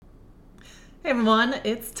Hey everyone,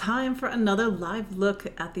 it's time for another live look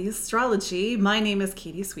at the astrology. My name is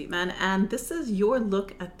Katie Sweetman, and this is your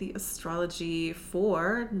look at the astrology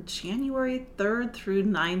for January 3rd through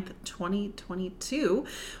 9th, 2022.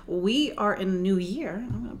 We are in a new year.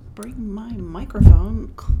 I'm going to bring my microphone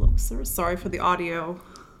closer. Sorry for the audio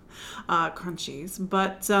crunchies.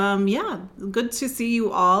 But yeah, good to see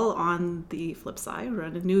you all on the flip side. We're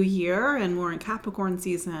in a new year and we're in Capricorn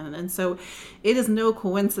season. And so it is no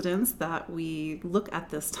coincidence that we look at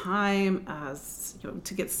this time as,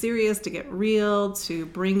 to get serious, to get real, to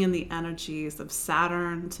bring in the energies of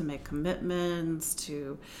Saturn, to make commitments,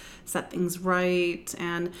 to set things right.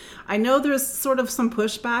 And I know there's sort of some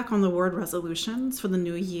pushback on the word resolutions for the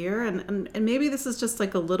new year. And maybe this is just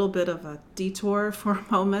like a little bit of a detour for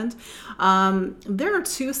a moment. There are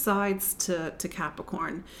two sides to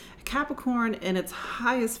Capricorn. Capricorn, in its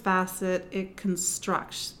highest facet, it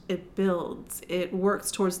constructs, it builds, it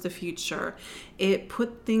works towards the future, it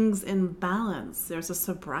put things in balance. There's a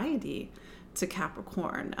sobriety to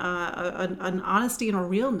Capricorn, an honesty and a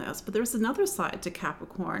realness. But there's another side to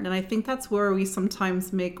Capricorn, and I think that's where we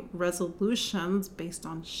sometimes make resolutions based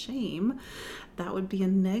on shame. That would be a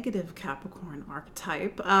negative Capricorn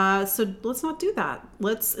archetype. So let's not do that.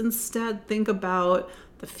 Let's instead think about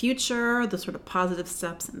the future, the sort of positive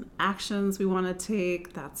steps and actions we want to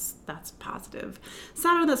take. That's positive.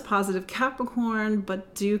 Saturn, that's positive Capricorn,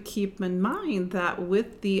 but do keep in mind that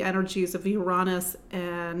with the energies of Uranus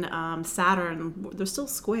and Saturn, they're still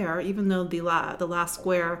square, even though the last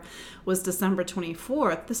square was December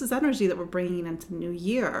 24th. This is energy that we're bringing into the new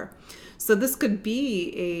year. So this could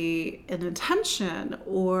be an intention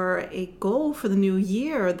or a goal for the new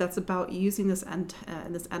year that's about using this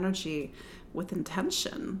energy with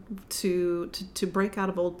intention to break out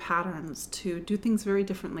of old patterns, to do things very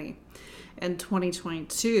differently in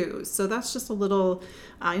 2022. So that's just a little,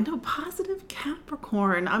 positive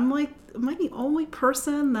Capricorn. Am I the only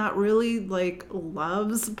person that really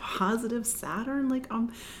loves positive Saturn?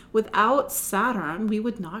 Without Saturn, we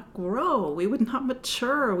would not grow, we would not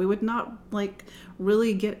mature, we would not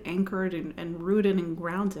really get anchored and rooted and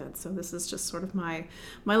grounded. So this is just sort of my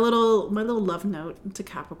little love note to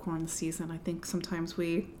Capricorn season. I think sometimes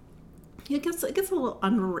it gets a little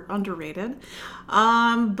underrated.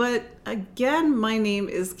 But again, my name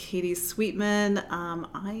is Katie Sweetman.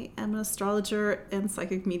 I am an astrologer and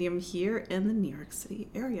psychic medium here in the New York City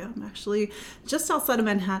area. I'm actually just outside of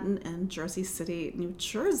Manhattan in Jersey City, New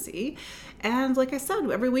Jersey. And like I said,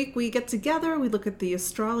 every week we get together, we look at the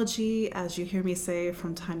astrology. As you hear me say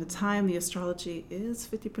from time to time, the astrology is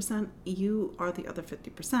 50%, you are the other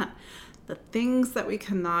 50%. The things that we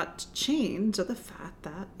cannot change are the fact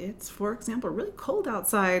that it's, for example, really cold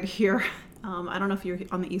outside here. I don't know if you're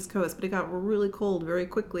on the East Coast, but it got really cold very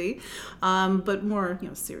quickly. But more,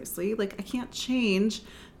 seriously, I can't change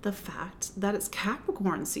the fact that it's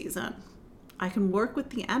Capricorn season. I can work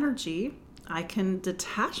with the energy. I can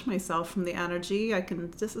detach myself from the energy. I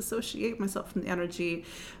can disassociate myself from the energy.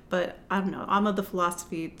 But I don't know. I'm of the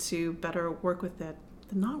philosophy to better work with it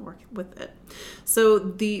than not work with it. So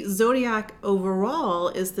the zodiac overall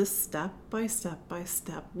is this step by step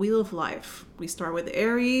wheel of life. We start with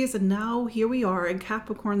Aries, and now here we are in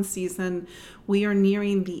Capricorn season. We are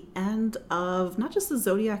nearing the end of not just the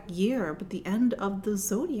zodiac year, but the end of the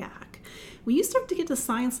zodiac. When you start to get to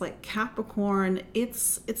signs like Capricorn,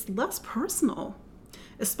 it's less personal,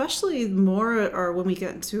 especially more or when we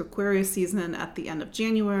get into Aquarius season at the end of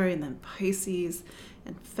January, and then Pisces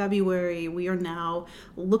in February. We are now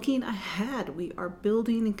looking ahead. We are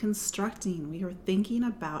building and constructing. We are thinking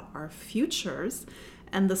about our futures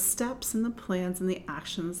and the steps and the plans and the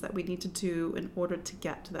actions that we need to do in order to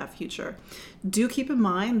get to that future. Do keep in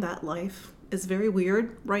mind that life is very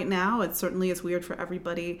weird right now. It certainly is weird for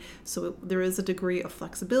everybody. So there is a degree of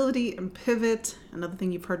flexibility and pivot. Another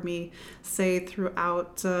thing you've heard me say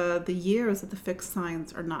throughout the year is that the fixed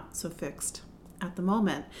signs are not so fixed at the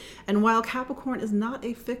moment. And while Capricorn is not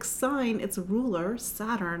a fixed sign, its ruler,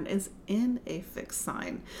 Saturn, is in a fixed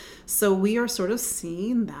sign. So we are sort of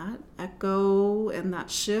seeing that echo and that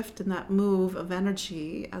shift and that move of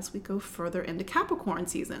energy as we go further into Capricorn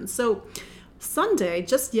season. So Sunday,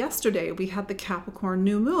 just yesterday, we had the Capricorn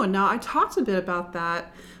new moon. Now, I talked a bit about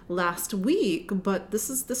that last week, but this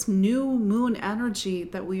is this new moon energy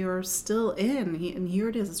that we are still in. And here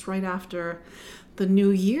it is. It's right after the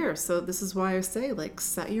new year. So this is why I say,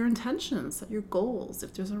 set your intentions, set your goals.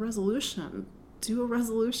 If there's a resolution, do a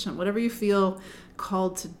resolution, whatever you feel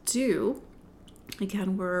called to do.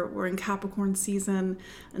 Again, we're in Capricorn season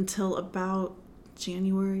until about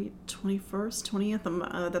January 21st,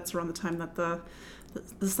 20th. That's around the time that the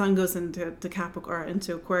the sun goes into Capricorn or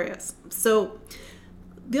into Aquarius. So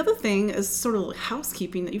the other thing is sort of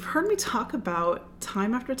housekeeping that you've heard me talk about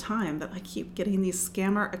time after time, that I keep getting these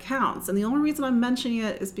scammer accounts. And the only reason I'm mentioning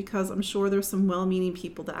it is because I'm sure there's some well-meaning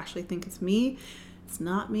people that actually think it's me. It's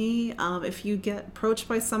not me. If you get approached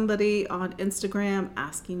by somebody on Instagram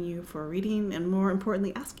asking you for a reading, and more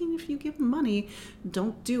importantly, asking if you give them money,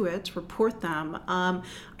 don't do it. Report them. I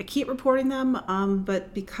keep reporting them,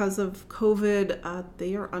 but because of COVID,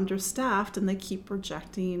 they are understaffed and they keep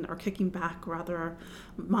rejecting or kicking back, rather,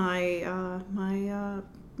 my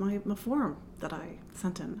form that I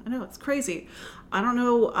sent in. I know it's crazy. I don't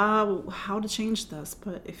know how to change this,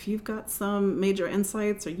 but if you've got some major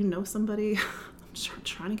insights or you know somebody, I'm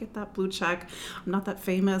trying to get that blue check. I'm not that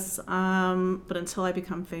famous, but until I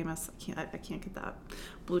become famous, I can't get that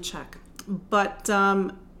blue check. But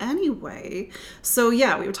anyway, so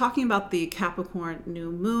yeah, we were talking about the Capricorn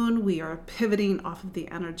new moon. We are pivoting off of the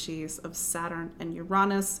energies of Saturn and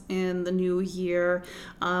Uranus in the new year.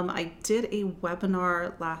 I did a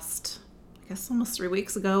webinar almost 3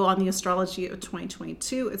 weeks ago on the astrology of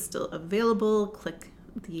 2022. It's still available. Click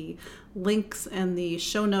the links and the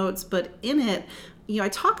show notes, but in it, I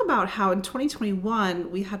talk about how in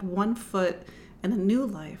 2021 we had 1 foot in a new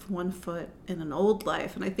life, 1 foot in an old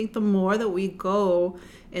life. And I think the more that we go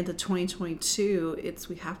into 2022,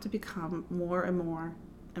 we have to become more and more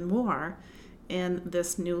and more in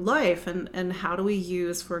this new life. And how do we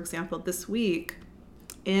use, for example, this week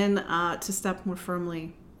to step more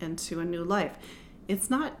firmly into a new life? It's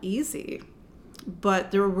not easy.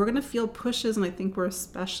 But we're going to feel pushes, and I think we're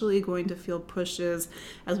especially going to feel pushes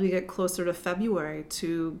as we get closer to February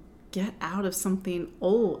to get out of something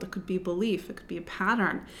old. It could be belief, it could be a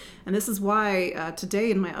pattern. And this is why today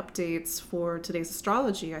in my updates for today's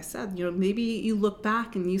astrology, I said, maybe you look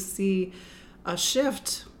back and you see a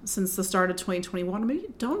shift since the start of 2021. Maybe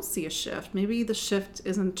you don't see a shift. Maybe the shift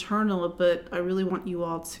is internal, but I really want you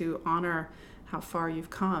all to honor how far you've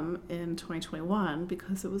come in 2021,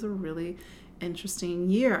 because it was a really interesting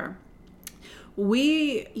year.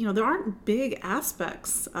 There aren't big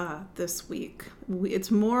aspects this week.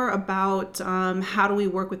 It's more about how do we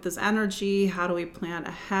work with this energy? How do we plan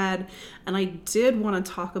ahead? And I did want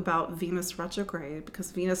to talk about Venus retrograde,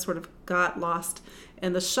 because Venus sort of got lost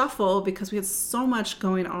in the shuffle because we had so much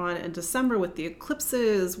going on in December with the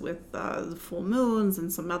eclipses, with the full moons,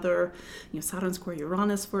 and some other, Saturn square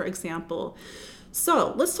Uranus, for example.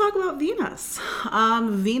 So let's talk about Venus.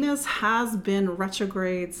 Venus has been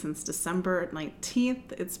retrograde since December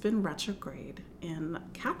 19th. It's been retrograde in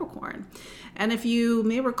Capricorn. And if you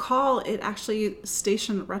may recall, it actually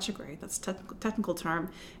stationed retrograde. That's a technical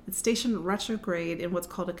term. It's stationed retrograde in what's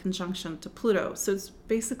called a conjunction to Pluto. So it's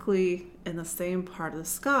basically in the same part of the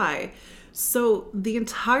sky. So the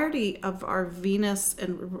entirety of our Venus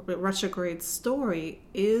and retrograde story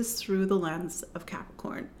is through the lens of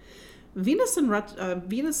Capricorn. Venus in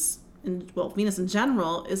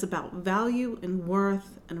general is about value and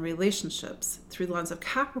worth and relationships. Through the lens of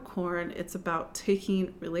Capricorn, it's about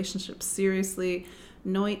taking relationships seriously,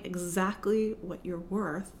 knowing exactly what you're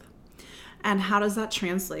worth, and how does that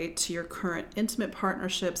translate to your current intimate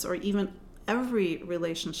partnerships, or even every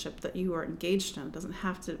relationship that you are engaged in. It doesn't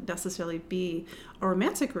have to necessarily be a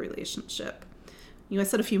romantic relationship. I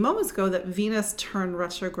said a few moments ago that Venus turned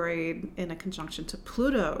retrograde in a conjunction to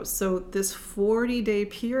Pluto. So this 40-day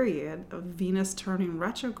period of Venus turning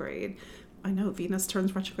retrograde, I know Venus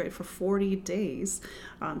turns retrograde for 40 days.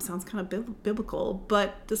 Sounds kind of biblical,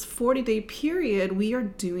 but this 40-day period, we are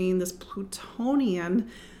doing this Plutonian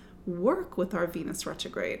work with our Venus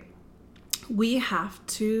retrograde. We have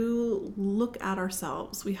to look at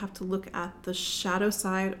ourselves. We have to look at the shadow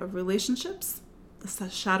side of relationships, the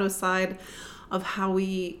shadow side of how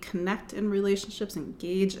we connect in relationships,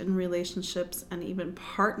 engage in relationships, and even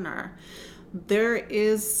partner. There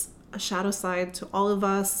is a shadow side to all of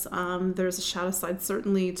us. There's a shadow side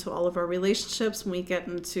certainly to all of our relationships when we get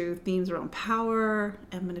into themes around power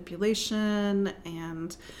and manipulation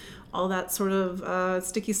and all that sort of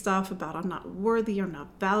sticky stuff about I'm not worthy or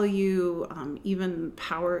not value, even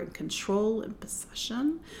power and control and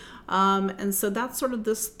possession. And so that's sort of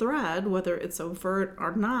this thread, whether it's overt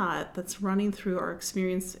or not, that's running through our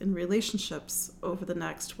experience in relationships over the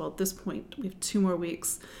next, at this point, we have 2 more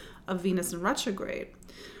weeks of Venus in retrograde.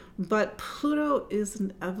 But Pluto is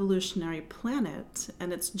an evolutionary planet,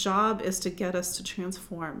 and its job is to get us to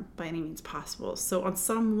transform by any means possible. So on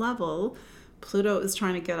some level, Pluto is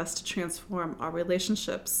trying to get us to transform our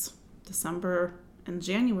relationships, December and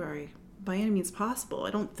January, by any means possible.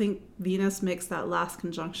 I don't think Venus makes that last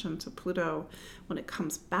conjunction to Pluto when it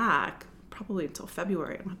comes back, probably until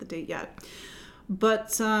February. I don't have the date yet. But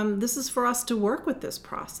this is for us to work with this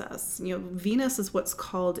process. Venus is what's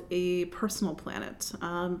called a personal planet.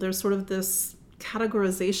 There's sort of this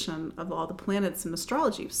categorization of all the planets in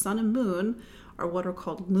astrology. Sun and moon are what are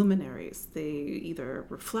called luminaries. They either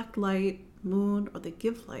reflect light, moon, or they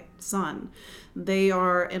give light, sun. They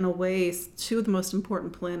are, in a way, two of the most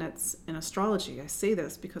important planets in astrology. I say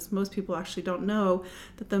this because most people actually don't know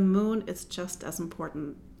that the moon is just as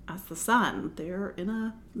important as the sun. They're in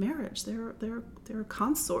a marriage. They're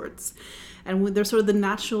consorts, and they're sort of the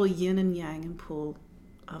natural yin and yang and pull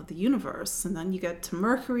of the universe. And then you get to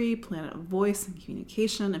Mercury, planet of voice and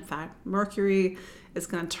communication. In fact, Mercury is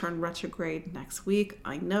going to turn retrograde next week.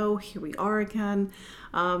 I know, here we are again.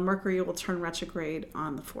 Mercury will turn retrograde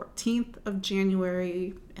on the 14th of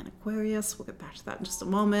January in Aquarius. We'll get back to that in just a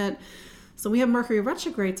moment. So we have Mercury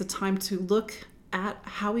retrograde. It's a time to look at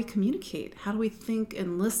how we communicate. How do we think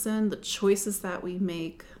and listen, the choices that we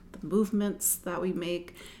make, the movements that we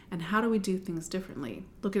make, and how do we do things differently?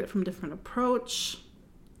 Look at it from a different approach,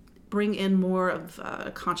 bring in more of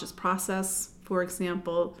a conscious process. For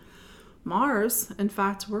example, Mars, in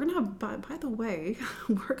fact, we're going to have, by the way,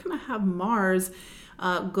 we're going to have Mars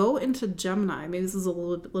go into Gemini. Maybe this is a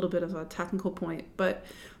little bit of a technical point, but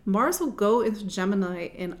Mars will go into Gemini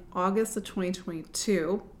in August of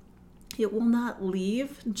 2022. It will not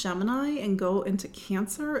leave Gemini and go into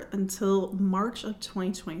Cancer until March of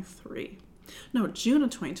 2023. No, June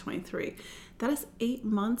of 2023. That is 8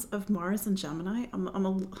 months of Mars and Gemini. I'm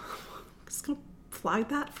just going to flag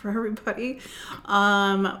that for everybody.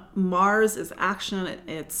 Mars is action,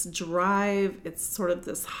 it's drive, it's sort of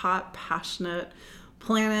this hot, passionate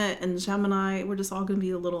planet. And Gemini, we're just all going to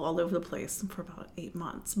be a little all over the place for about 8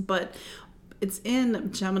 months. But it's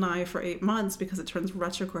in Gemini for 8 months because it turns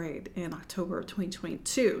retrograde in October of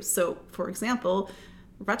 2022. So, for example,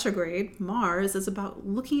 retrograde, Mars, is about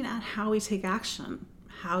looking at how we take action.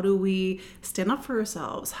 How do we stand up for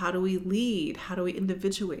ourselves? How do we lead? How do we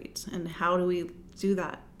individuate? And how do we do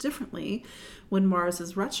that differently when Mars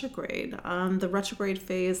is retrograde? The retrograde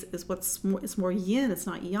phase is it's more yin, it's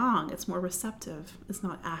not yang, it's more receptive, it's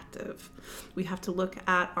not active. We have to look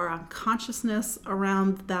at our unconsciousness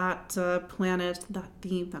around that planet, that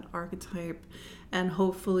theme, that archetype, and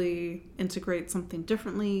hopefully integrate something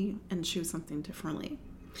differently and choose something differently.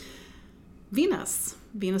 Venus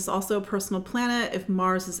also a personal planet. If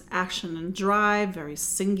Mars is action and drive, very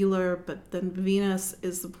singular, but then Venus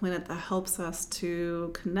is the planet that helps us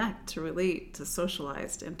to connect, to relate, to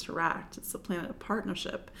socialize, to interact. It's the planet of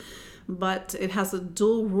partnership, but it has a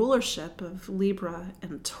dual rulership of Libra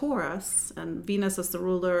and Taurus, and Venus as the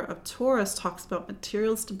ruler of Taurus talks about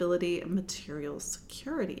material stability and material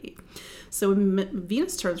security. So when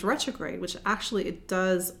Venus turns retrograde, which actually it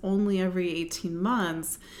does only every 18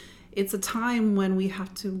 months, it's a time when we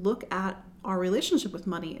have to look at our relationship with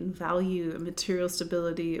money and value and material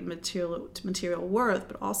stability and material worth,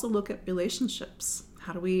 but also look at relationships.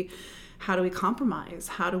 How do we compromise?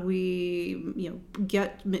 How do we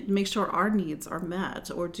make sure our needs are met,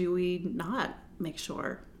 or do we not make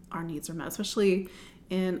sure our needs are met, especially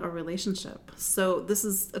in a relationship? So this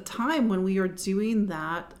is a time when we are doing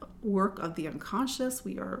that work of the unconscious.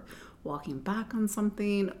 We are walking back on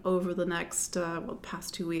something over the next,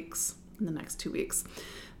 past 2 weeks, in the next 2 weeks.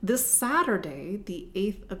 This Saturday, the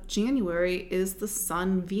 8th of January, is the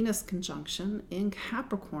Sun-Venus conjunction in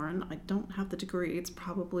Capricorn. I don't have the degree. It's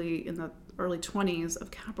probably in the early 20s of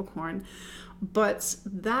Capricorn. But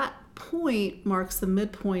that point marks the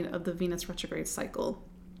midpoint of the Venus retrograde cycle.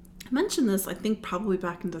 I mentioned this, I think, probably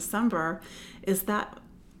back in December, is that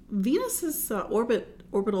Venus's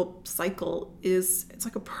orbital cycle it's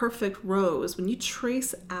like a perfect rose. When you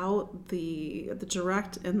trace out the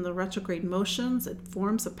direct and the retrograde motions, it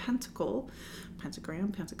forms a pentacle,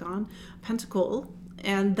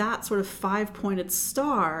 and that sort of 5-pointed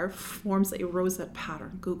star forms a rosette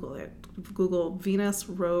pattern. Google it. Google Venus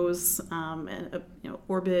rose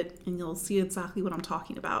orbit, and you'll see exactly what I'm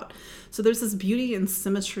talking about. So there's this beauty and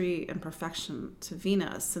symmetry and perfection to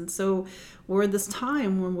Venus, and so we're at this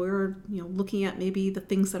time when we're looking at maybe the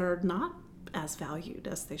things that are not as valued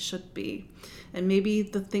as they should be, and maybe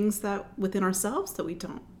the things that within ourselves that we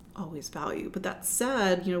don't always value. But that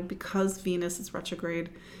said, because Venus is retrograde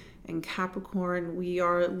in Capricorn, we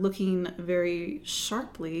are looking very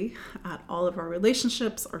sharply at all of our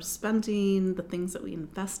relationships, our spending, the things that we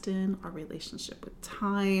invest in, our relationship with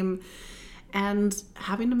time, and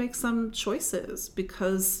having to make some choices,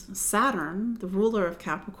 because Saturn, the ruler of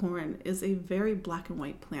Capricorn, is a very black and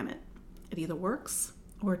white planet. It either works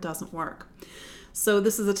or it doesn't work. So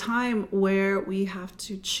this is a time where we have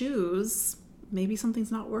to choose. Maybe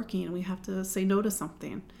something's not working and we have to say no to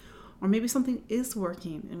something. or maybe something is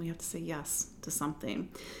working and we have to say yes to something.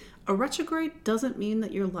 A retrograde doesn't mean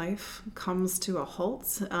that your life comes to a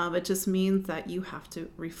halt. It just means that you have to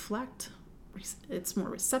reflect. It's more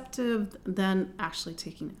receptive than actually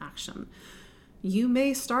taking action. You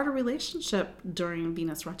may start a relationship during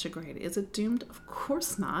Venus retrograde. Is it doomed? Of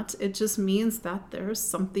course not. It just means that there's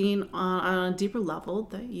something on a deeper level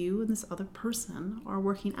that you and this other person are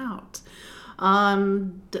working out.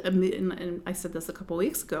 And I said this a couple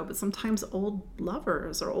weeks ago, but sometimes old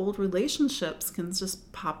lovers or old relationships can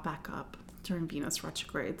just pop back up during Venus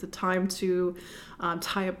retrograde. It's a time to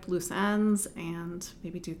tie up loose ends and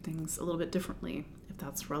maybe do things a little bit differently if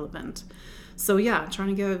that's relevant. So yeah, trying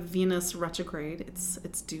to give Venus retrograde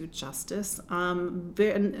its due justice.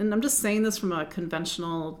 And I'm just saying this from a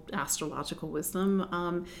conventional astrological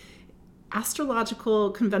wisdom.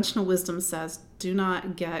 Astrological conventional wisdom says do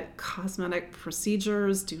not get cosmetic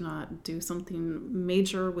procedures, do not do something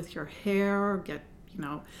major with your hair,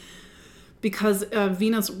 because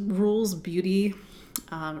Venus rules beauty,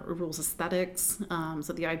 rules aesthetics.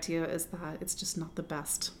 So the idea is that it's just not the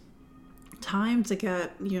best time to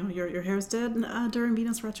get your hair's dead during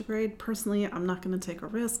Venus retrograde. Personally, I'm not going to take a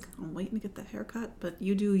risk. I'm waiting to get the haircut, but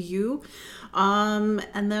you do you. And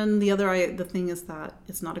then the thing is that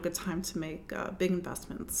it's not a good time to make big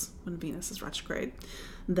investments when Venus is retrograde.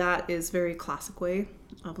 That is very classic way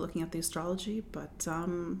of looking at the astrology, but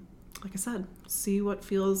like I said, see what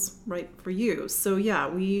feels right for you. So yeah,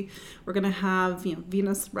 we're going to have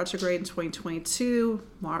Venus retrograde in 2022,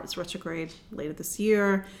 Mars retrograde later this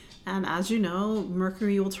year. And as you know,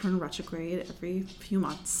 Mercury will turn retrograde every few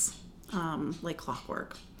months, like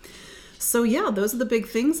clockwork. So yeah, those are the big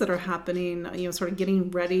things that are happening, sort of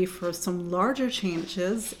getting ready for some larger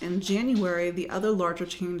changes. In January, the other larger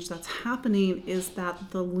change that's happening is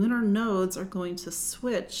that the lunar nodes are going to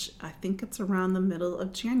switch. I think it's around the middle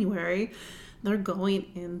of January. They're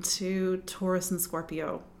going into Taurus and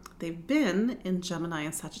Scorpio. They've been in Gemini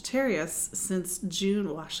and Sagittarius since June,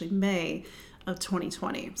 well, actually May of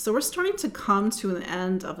 2020. So we're starting to come to an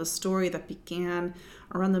end of a story that began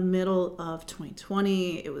around the middle of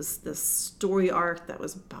 2020. It was this story arc that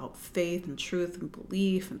was about faith and truth and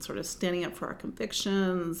belief and sort of standing up for our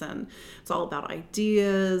convictions. And it's all about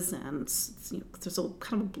ideas. And there's a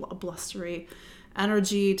kind of a blustery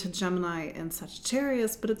energy to Gemini and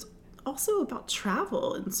Sagittarius, but it's also about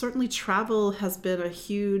travel. And certainly travel has been a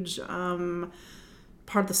huge part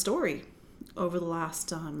of the story over the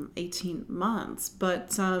last 18 months.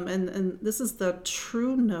 But and this is the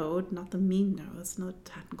true node, not the mean node. That's not a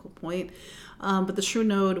technical point. But the true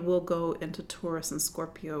node will go into Taurus and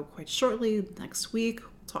Scorpio quite shortly next week.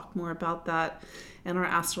 We'll talk more about that in our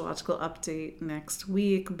astrological update next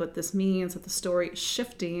week. But this means that the story is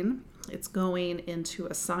shifting. It's going into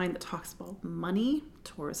a sign that talks about money.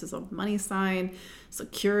 Taurus is a money sign,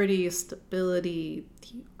 security, stability,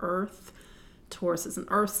 the earth. Taurus is an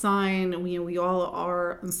earth sign. We all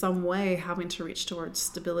are in some way having to reach towards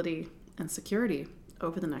stability and security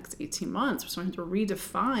over the next 18 months. We're starting to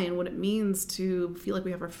redefine what it means to feel like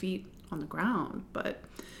we have our feet on the ground. But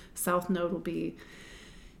South Node will be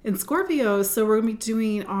in Scorpio, so we're going to be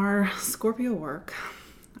doing our Scorpio work.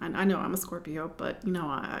 And I know I'm a Scorpio, but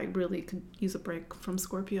I really could use a break from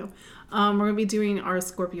Scorpio. We're going to be doing our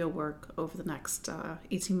Scorpio work over the next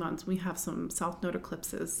 18 months. We have some South Node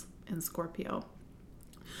eclipses in Scorpio.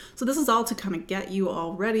 So this is all to kind of get you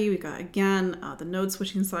all ready. We got, again, the node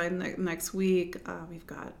switching side next week. We've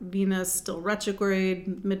got Venus still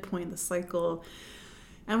retrograde, midpoint of the cycle.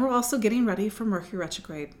 And we're also getting ready for Mercury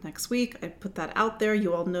retrograde next week. I put that out there.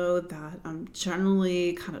 You all know that I'm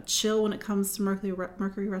generally kind of chill when it comes to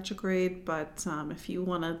Mercury retrograde. But if you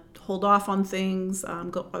want to hold off on things,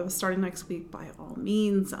 starting next week by all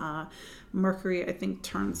means. Mercury, I think,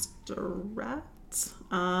 turns direct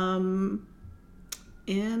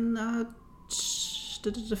in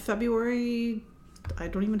February. I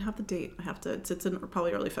don't even have the date. It's in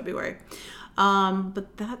probably early February.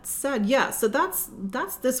 But that said, yeah, so that's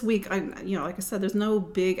this week. Like I said, there's no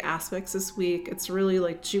big aspects this week. It's really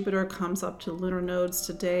like Jupiter comes up to lunar nodes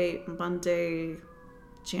today, Monday,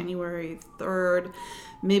 January 3rd.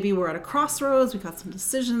 Maybe we're at a crossroads. We've got some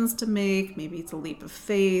decisions to make. Maybe it's a leap of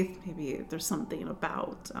faith. Maybe there's something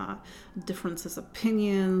about differences,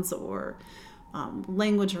 opinions, or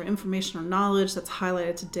language or information or knowledge that's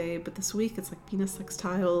highlighted today. But this week it's like Venus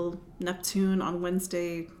sextile Neptune on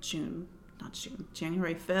Wednesday,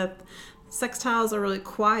 January 5th. Sextiles are really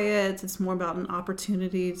quiet. It's more about an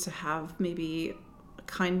opportunity to have maybe a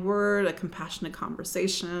kind word, a compassionate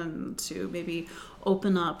conversation, to maybe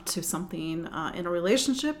open up to something in a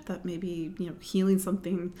relationship that maybe, healing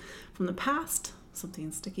something from the past,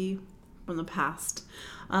 something sticky from the past.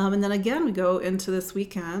 And then again, we go into this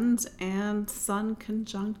weekend and Sun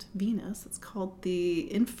conjunct Venus. It's called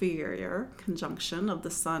the inferior conjunction of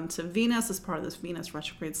the Sun to Venus as part of this Venus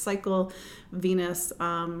retrograde cycle. Venus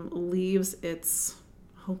leaves its,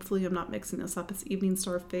 hopefully I'm not mixing this up, its evening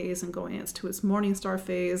star phase and going into its morning star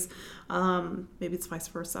phase. Maybe it's vice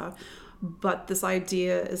versa. But this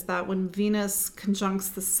idea is that when Venus conjuncts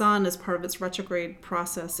the Sun as part of its retrograde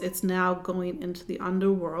process, it's now going into the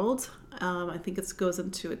underworld. I think it goes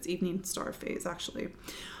into its evening star phase, actually.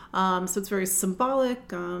 So it's very symbolic.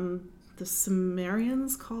 The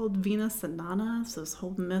Sumerians called Venus Inanna, so this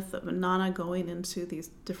whole myth of Inanna going into these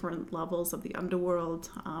different levels of the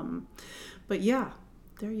underworld. But yeah,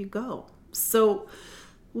 there you go. So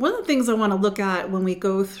one of the things I want to look at when we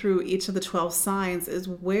go through each of the 12 signs is,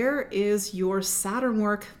 where is your Saturn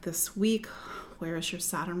work this week? Where is your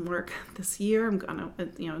Saturn work this year? I'm gonna,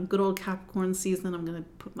 good old Capricorn season, I'm gonna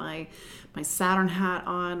put my Saturn hat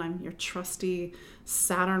on. I'm your trusty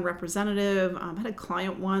Saturn representative. I had a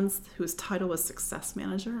client once whose title was Success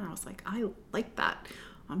Manager, and I was like, I like that.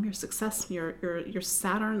 I'm your your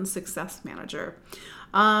Saturn Success Manager.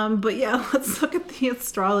 But yeah, let's look at the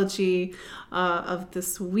astrology of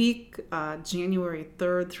this week, January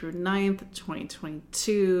 3rd through 9th,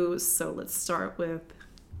 2022. So let's start with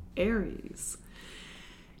Aries.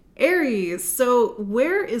 Aries, so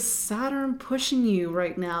where is Saturn pushing you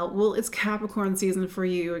right now? Well, it's Capricorn season for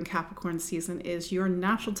you, and Capricorn season is your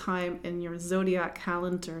natural time in your zodiac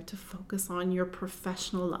calendar to focus on your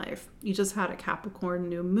professional life. You just had a Capricorn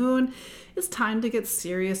new moon. It's time to get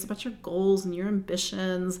serious about your goals and your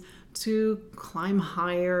ambitions, to climb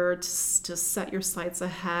higher, to set your sights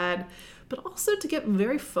ahead, but also to get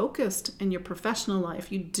very focused in your professional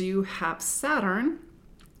life. You do have Saturn,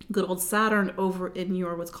 good old Saturn, over in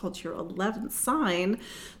your what's called your 11th sign.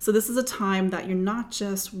 So this is a time that you're not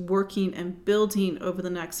just working and building over the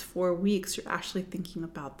next 4 weeks, you're actually thinking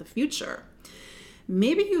about the future.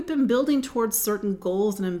 Maybe you've been building towards certain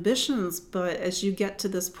goals and ambitions, but as you get to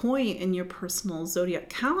this point in your personal zodiac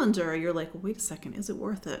calendar, you're like, well, wait a second, is it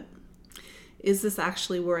worth it? Is this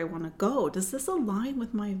actually where I want to go? Does this align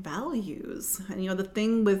with my values? And the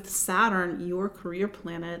thing with Saturn, your career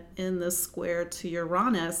planet, in this square to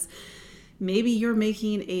Uranus, maybe you're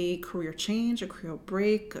making a career change, a career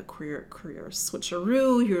break, a career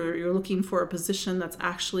switcheroo. You're looking for a position that's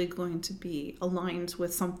actually going to be aligned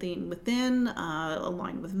with something within,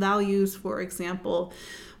 aligned with values, for example.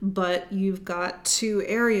 But you've got two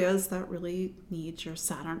areas that really need your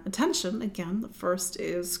Saturn attention. Again, the first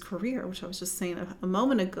is career, which I was just saying a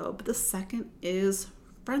moment ago, but the second is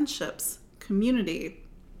friendships, community.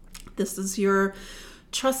 This is your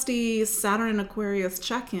trusty Saturn and Aquarius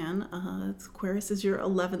check-in. Aquarius is your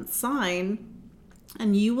 11th sign,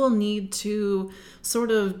 and you will need to sort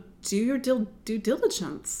of do your due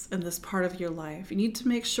diligence in this part of your life. You need to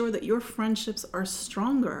make sure that your friendships are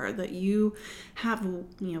stronger, that you have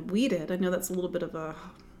weeded. I know that's a little bit of a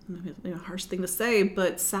harsh thing to say,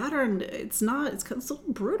 but Saturn, it's a little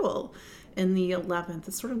brutal in the 11th.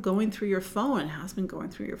 It's sort of going through your phone. It has been going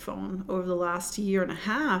through your phone over the last year and a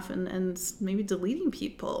half, and maybe deleting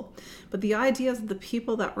people. But the idea is that the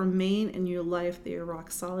people that remain in your life, they are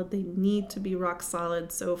rock solid. They need to be rock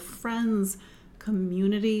solid. So friends,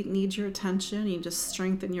 community needs your attention. You just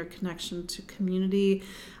strengthen your connection to community.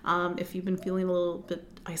 If you've been feeling a little bit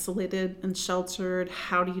isolated and sheltered,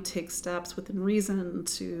 how do you take steps within reason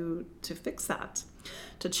to fix that,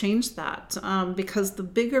 to change that? Because the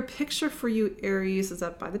bigger picture for you, Aries, is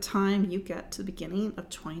that by the time you get to the beginning of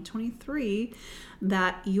 2023,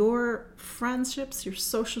 that your friendships, your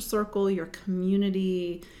social circle, your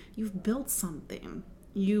community, you've built something.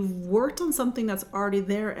 You've worked on something that's already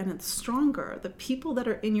there, and it's stronger. The people that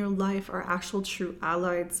are in your life are actual true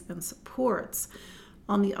allies and supports.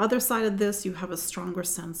 On the other side of this, you have a stronger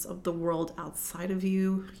sense of the world outside of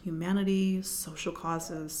you, humanity, social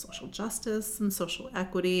causes, social justice, and social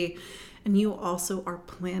equity. And you also are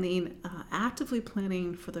actively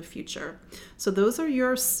planning for the future. So those are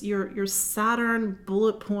your Saturn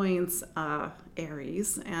bullet points,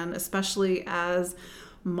 Aries, and especially as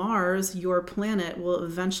Mars, your planet, will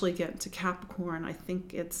eventually get to Capricorn. I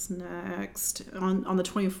think it's next on the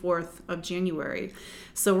 24th of January.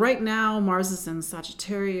 So right now Mars is in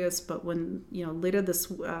Sagittarius, but when later this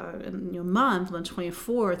month, on the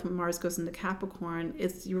 24th, when Mars goes into Capricorn,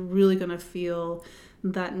 you're really going to feel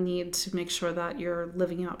that need to make sure that you're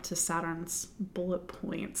living up to Saturn's bullet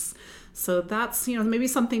points. So that's maybe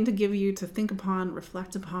something to give you to think upon,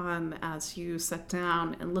 reflect upon as you sit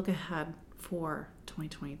down and look ahead for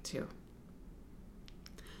 2022.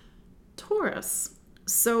 Taurus.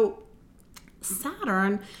 So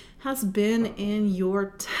Saturn has been in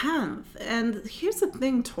your 10th. And here's the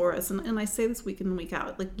thing, Taurus, and I say this week in and week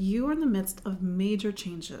out, like you are in the midst of major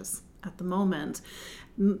changes at the moment,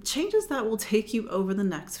 changes that will take you over the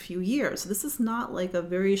next few years. So this is not like a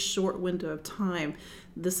very short window of time.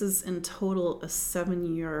 This is in total a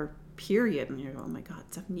 7-year period. And you're, oh my God,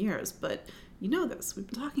 7 years. But you know this, we've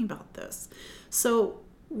been talking about this. So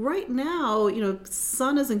right now,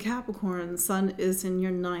 Sun is in Capricorn, Sun is in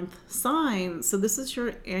your 9th sign. So this is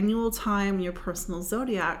your annual time, your personal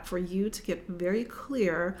zodiac, for you to get very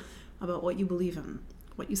clear about what you believe in,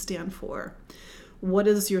 what you stand for. What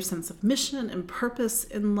is your sense of mission and purpose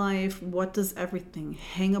in life? What does everything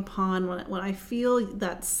hang upon? When I feel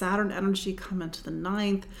that Saturn energy come into the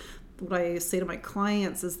 9th, what I say to my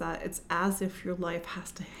clients is that it's as if your life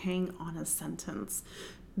has to hang on a sentence.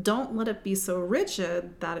 Don't let it be so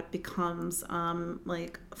rigid that it becomes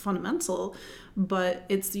like fundamental, but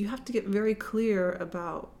you have to get very clear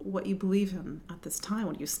about what you believe in at this time,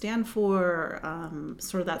 what you stand for,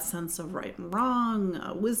 sort of that sense of right and wrong,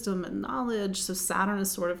 wisdom and knowledge. So Saturn is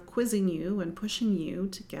sort of quizzing you and pushing you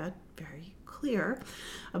to get very clear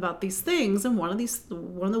about these things. And one of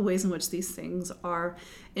the ways in which these things are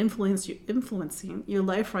influencing your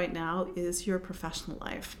life right now is your professional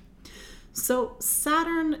life. So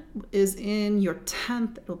Saturn is in your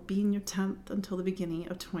 10th. It'll be in your 10th until the beginning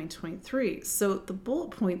of 2023. So the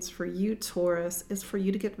bullet points for you, Taurus, is for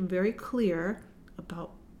you to get very clear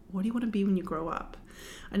about what do you want to be when you grow up.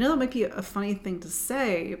 I know that might be a funny thing to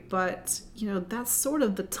say, but that's sort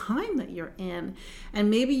of the time that you're in. And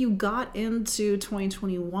maybe you got into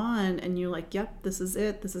 2021 and you're like, yep, this is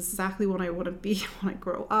it. This is exactly what I want to be when I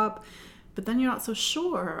grow up. But then you're not so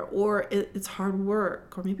sure, or it's hard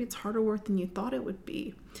work, or maybe it's harder work than you thought it would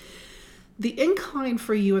be. The incline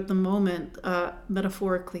for you at the moment,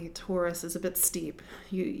 metaphorically, Taurus, is a bit steep.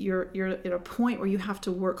 You're at a point where you have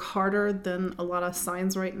to work harder than a lot of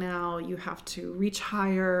signs right now. You have to reach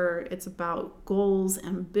higher. It's about goals,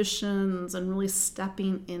 ambitions, and really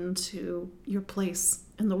stepping into your place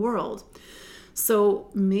in the world. So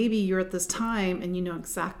maybe you're at this time and you know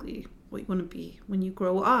exactly what you want to be when you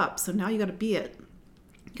grow up. So now you got to be it.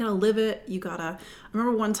 You got to live it. I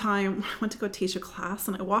remember one time I went to go teach a class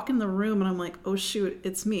and I walk in the room and I'm like, oh shoot,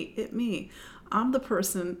 it's me. I'm the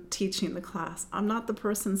person teaching the class. I'm not the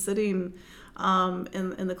person sitting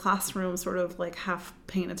in the classroom sort of like half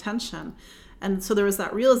paying attention. And so there was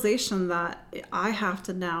that realization that I have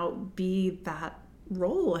to now be that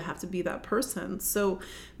role. I have to be that person. So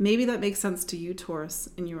maybe that makes sense to you, Taurus,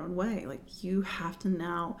 in your own way. Like you have to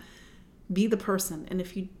now be the person. And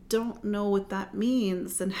if you don't know what that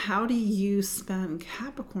means, then how do you spend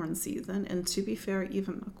Capricorn season, and to be fair,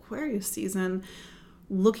 even Aquarius season,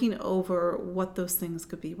 looking over what those things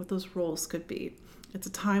could be, what those roles could be? It's a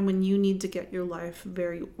time when you need to get your life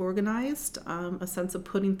very organized, a sense of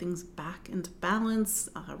putting things back into balance,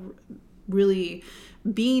 really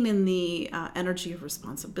being in the energy of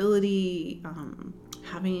responsibility,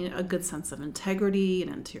 having a good sense of integrity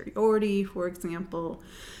and interiority, for example.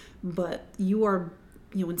 But you are,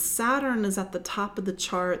 when Saturn is at the top of the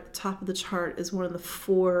chart is one of the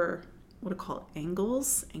 4, what I call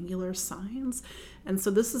angles, angular signs. And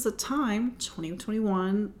so this is a time,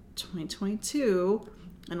 2021, 2022,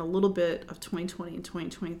 and a little bit of 2020 and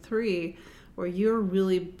 2023, where you're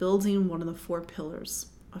really building one of the 4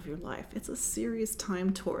 pillars of your life. It's a serious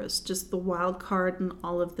time, Taurus. Just the wild card in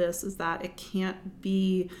all of this is that it can't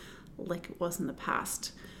be like it was in the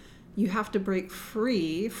past. You have to break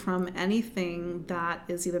free from anything that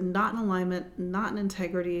is either not in alignment, not in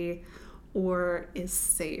integrity, or is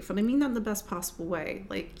safe. And I mean that in the best possible way.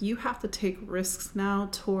 Like you have to take risks now,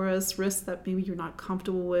 Taurus, risks that maybe you're not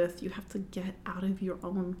comfortable with. You have to get out of your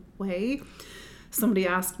own way. Somebody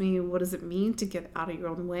asked me, what does it mean to get out of your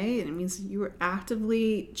own way? And it means you are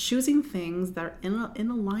actively choosing things that are in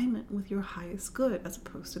alignment with your highest good, as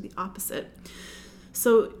opposed to the opposite.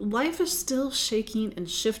 So life is still shaking and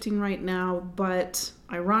shifting right now, but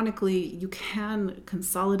ironically, you can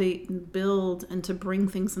consolidate and build and to bring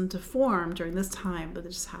things into form during this time, but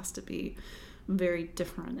it just has to be very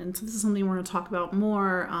different. And so this is something we're going to talk about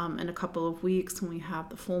more in a couple of weeks when we have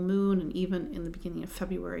the full moon, and even in the beginning of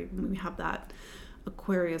February when we have that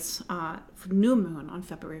Aquarius new moon on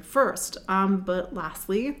February 1st. But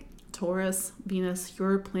lastly, Taurus, Venus,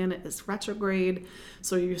 your planet is retrograde.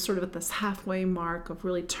 So you're sort of at this halfway mark of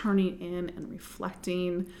really turning in and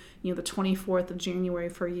reflecting. The 24th of January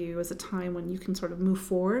for you is a time when you can sort of move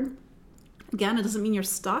forward. Again, it doesn't mean you're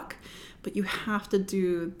stuck, but you have to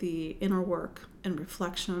do the inner work and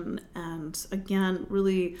reflection. And again,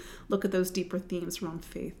 really look at those deeper themes around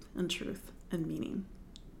faith and truth and meaning.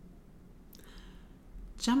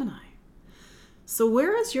 Gemini. So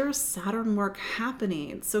where is your Saturn work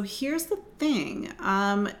happening? So here's the thing.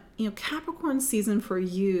 Capricorn season for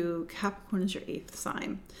you, Capricorn is your 8th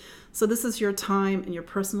sign. So this is your time in your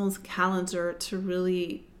personal calendar to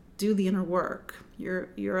really do the inner work.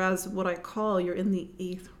 You're as what I call, you're in the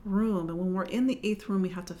 8th room. And when we're in the 8th room, we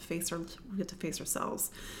get to face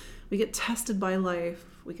ourselves. We get tested by life.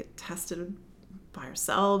 We get tested by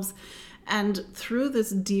ourselves. And through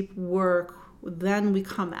this deep work, then we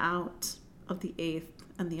come out of the 8th,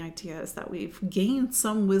 and the idea is that we've gained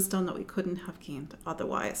some wisdom that we couldn't have gained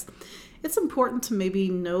otherwise. It's important to maybe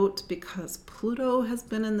note, because Pluto has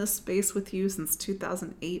been in this space with you since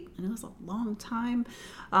 2008, and it was a long time,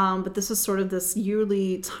 but this is sort of this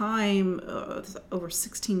yearly time, over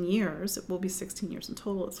 16 years. It will be 16 years in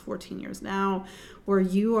total. It's 14 years now, where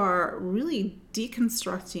you are really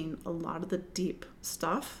deconstructing a lot of the deep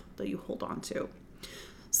stuff that you hold on to.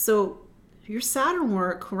 So your Saturn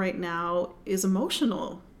work right now is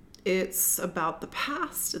emotional. It's about the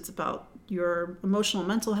past. It's about your emotional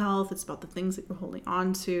mental health. It's about the things that you're holding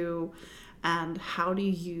on to. And how do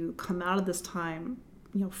you come out of this time,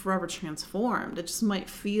 forever transformed? It just might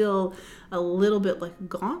feel a little bit like a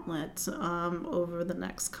gauntlet over the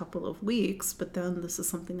next couple of weeks. But then this is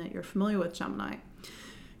something that you're familiar with, Gemini.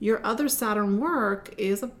 Your other Saturn work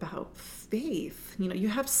is about faith. You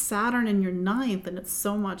have Saturn in your 9th, and it's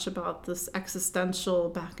so much about this existential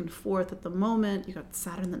back and forth at the moment. You got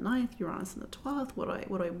Saturn in the 9th, Uranus in the 12th. What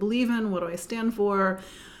do I believe in? What do I stand for?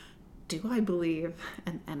 Do I believe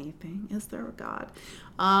in anything? Is there a God?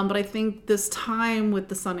 But I think this time with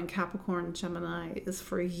the Sun in Capricorn, Gemini, is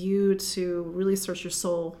for you to really search your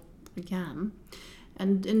soul again.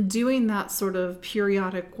 And in doing that sort of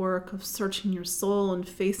periodic work of searching your soul and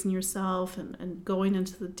facing yourself and going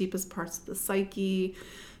into the deepest parts of the psyche,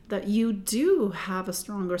 that you do have a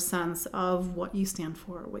stronger sense of what you stand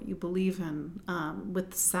for, what you believe in,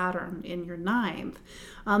 with Saturn in your 9th.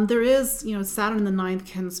 There is, Saturn in the 9th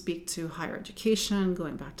can speak to higher education,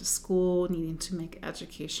 going back to school, needing to make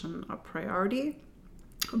education a priority.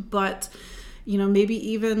 But maybe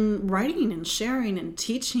even writing and sharing and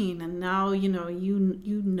teaching, and now, you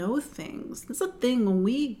know things. This is a thing. When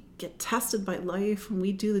we get tested by life, when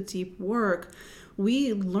we do the deep work,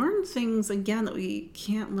 we learn things, again, that we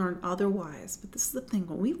can't learn otherwise. But this is the thing.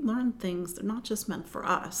 When we learn things, they're not just meant for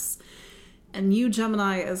us. And you,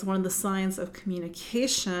 Gemini, as one of the signs of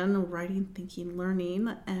communication, writing, thinking,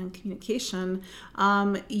 learning, and communication,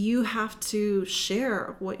 you have to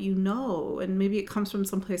share what you know. And maybe it comes from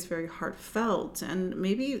someplace very heartfelt. And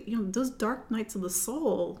maybe, those dark nights of the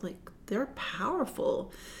soul, they're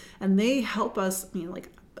powerful. And they help us,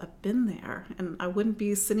 I've been there, and I wouldn't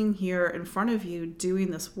be sitting here in front of you doing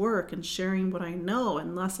this work and sharing what I know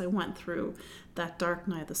unless I went through that dark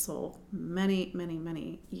night of the soul many, many,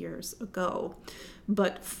 many years ago.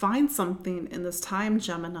 But find something in this time,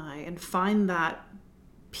 Gemini, and find that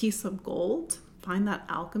piece of gold, find that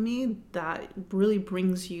alchemy that really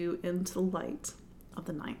brings you into the light of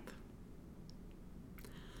the 9th.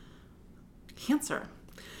 Cancer.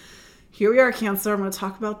 Here we are, Cancer. I'm going to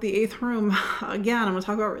talk about the 8th room again. I'm going to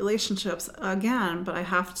talk about relationships again, but I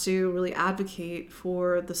have to really advocate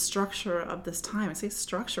for the structure of this time. I say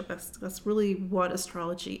structure, but that's really what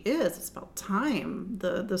astrology is. It's about time,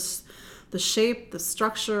 the shape, the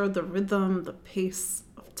structure, the rhythm, the pace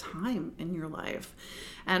of time in your life.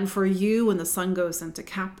 And for you, when the Sun goes into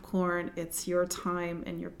Capricorn, it's your time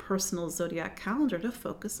in your personal zodiac calendar to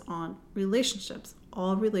focus on relationships.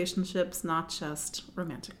 All relationships, not just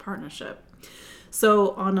romantic partnership.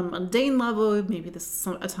 So on a mundane level, maybe this is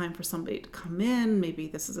a time for somebody to come in. Maybe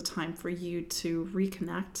this is a time for you to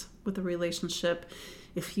reconnect with a relationship.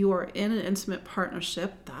 If you are in an intimate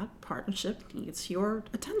partnership, that partnership needs your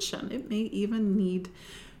attention. It may even need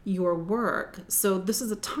your work. So this is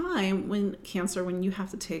a time when, Cancer, when you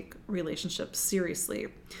have to take relationships seriously.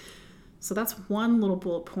 So that's one little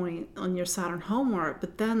bullet point on your Saturn homework.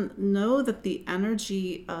 But then know that the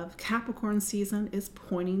energy of Capricorn season is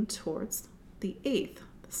pointing towards the 8th.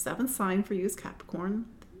 The 7th sign for you is Capricorn.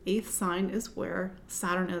 The 8th sign is where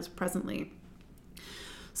Saturn is presently.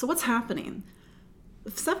 So what's happening?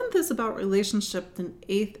 If 7th is about relationship, then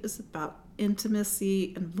 8th is about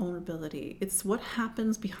intimacy and vulnerability. It's what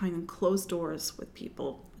happens behind closed doors with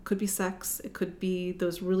people. It could be sex. It could be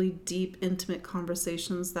those really deep, intimate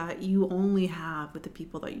conversations that you only have with the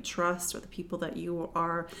people that you trust or the people that you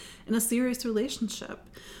are in a serious relationship.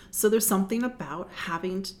 So there's something about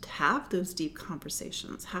having to have those deep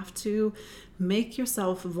conversations, have to make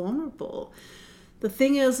yourself vulnerable. The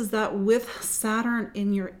thing is that with Saturn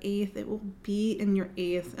in your 8th, it will be in your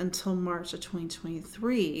 8th until March of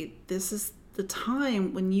 2023. This is the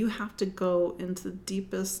time when you have to go into the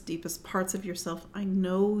deepest parts of yourself. I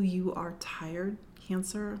know you are tired,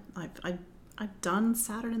 Cancer. I've done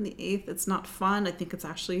Saturn in the 8th. It's not fun. I think it's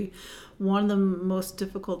actually one of the most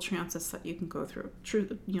difficult transits that you can go through.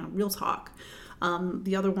 True, real talk.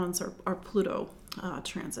 The other ones are Pluto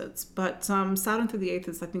transits. But Saturn through the 8th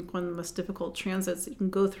is, I think, one of the most difficult transits that you can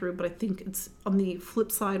go through. But I think it's, on the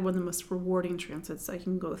flip side, one of the most rewarding transits that you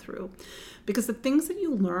can go through. Because the things that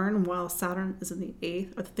you learn while Saturn is in the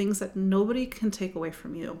 8th are the things that nobody can take away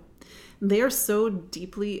from you. They are so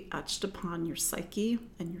deeply etched upon your psyche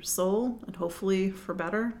and your soul, and hopefully for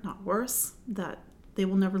better, not worse, that they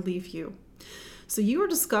will never leave you. So you are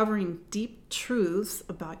discovering deep truths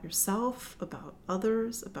about yourself, about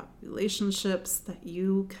others, about relationships that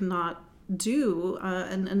you cannot do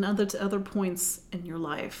and other points in your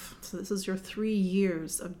life. So this is your 3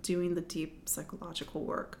 years of doing the deep psychological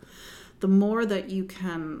work. The more that you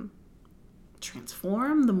can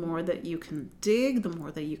transform, the more that you can dig, the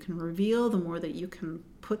more that you can reveal, the more that you can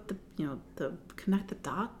put the connect the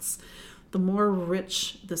dots, the more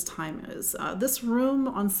rich this time is. This room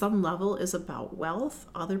on some level is about wealth,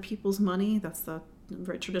 other people's money. That's the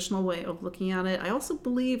very traditional way of looking at it. I also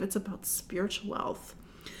believe it's about spiritual wealth.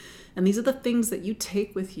 And these are the things that you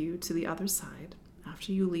take with you to the other side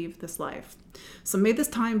after you leave this life. So may this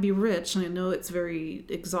time be rich, and I know it's very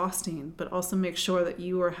exhausting, but also make sure that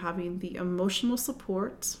you are having the emotional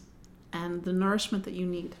support and the nourishment that you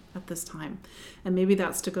need at this time. And maybe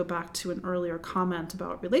that's to go back to an earlier comment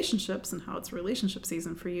about relationships and how it's relationship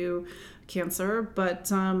season for you, Cancer. But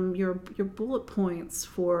your bullet points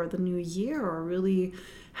for the new year are really,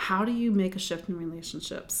 how do you make a shift in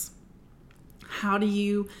relationships? How do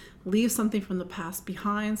you leave something from the past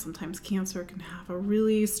behind? Sometimes Cancer can have a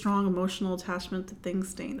really strong emotional attachment to things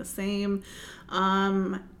staying the same.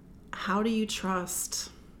 How do you trust?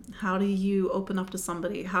 How do you open up to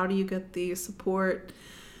somebody? How do you get the support,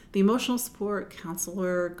 the emotional support,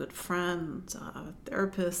 counselor, good friend,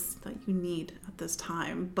 therapist that you need at this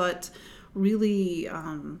time? But really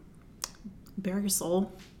bare your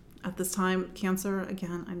soul at this time, Cancer.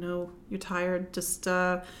 Again, I know you're tired. Just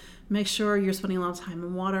make sure you're spending a lot of time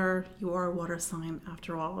in water. You are a water sign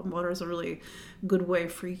after all, and water is a really good way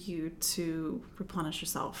for you to replenish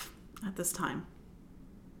yourself at this time.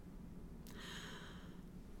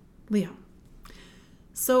 Leo.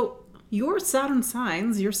 So your Saturn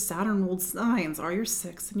signs, your Saturn ruled signs are your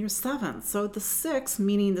 6th and your 7th. So the 6th,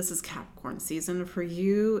 meaning this is Capricorn season for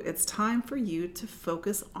you, it's time for you to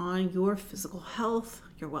focus on your physical health,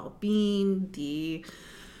 your well-being, the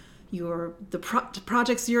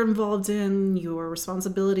projects you're involved in, your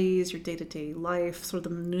responsibilities, your day-to-day life, sort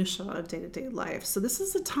of the minutiae of day-to-day life. So this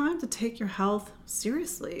is a time to take your health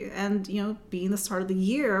seriously. And, being the start of the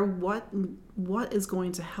year, what is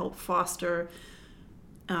going to help foster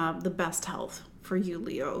the best health for you,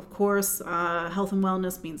 Leo? Of course, health and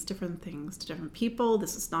wellness means different things to different people.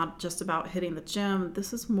 This is not just about hitting the gym.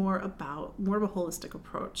 This is more of a holistic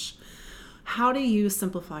approach. How do you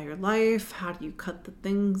simplify your life? How do you cut the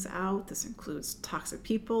things out? This includes toxic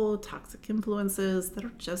people, toxic influences that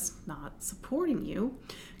are just not supporting you.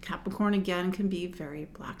 Capricorn, again, can be very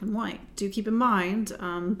black and white. Do keep in mind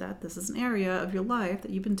that this is an area of your life that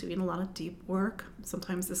you've been doing a lot of deep work.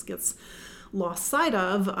 Sometimes this gets lost sight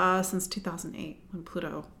of since 2008 when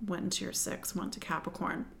Pluto went into your 6th, went to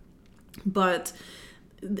Capricorn. But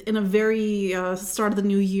in a very start of the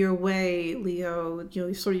new year way, Leo,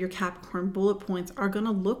 sort of your Capricorn bullet points are going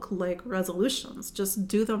to look like resolutions. Just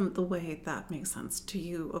do them the way that makes sense to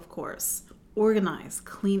you, of course. Organize,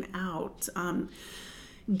 clean out,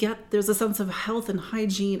 there's a sense of health and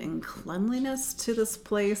hygiene and cleanliness to this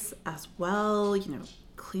place as well.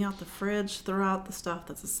 Clean out the fridge, throw out the stuff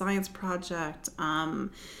that's a science project,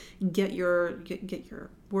 get your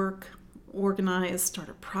work organized, start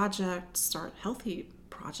a project, start healthy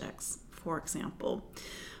projects, for example.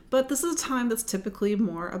 But this is a time that's typically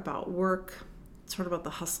more about work, sort of about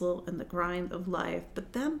the hustle and the grind of life.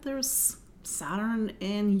 But then there's Saturn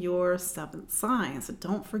in your 7th sign. So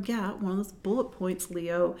don't forget, one of those bullet points,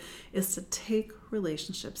 Leo, is to take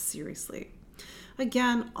relationships seriously.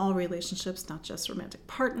 Again, all relationships, not just romantic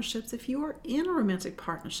partnerships. If you are in a romantic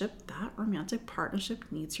partnership, that romantic partnership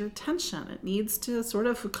needs your attention. It needs to sort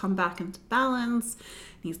of come back into balance.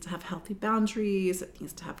 It needs to have healthy boundaries. It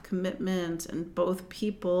needs to have commitment, and both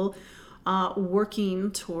people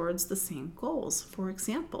working towards the same goals. For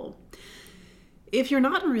example, if you're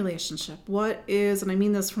not in a relationship, what is, and I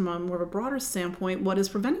mean this from a more of a broader standpoint, what is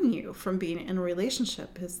preventing you from being in a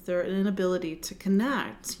relationship? Is there an inability to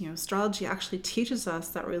connect? Astrology actually teaches us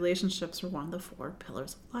that relationships are one of the 4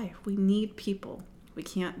 pillars of life. We need people. We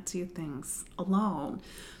can't do things alone.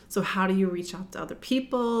 So how do you reach out to other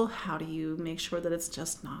people? How do you make sure that it's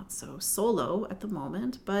just not so solo at the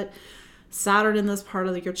moment? But Saturn in this part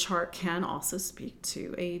of your chart can also speak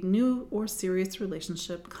to a new or serious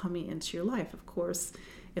relationship coming into your life, of course,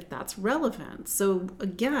 if that's relevant. So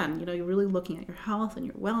again, you're really looking at your health and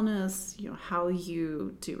your wellness, how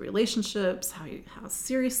you do relationships, how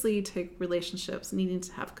seriously you take relationships, needing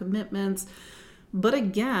to have commitments. But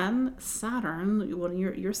again, Saturn, one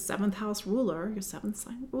of your seventh house ruler, your seventh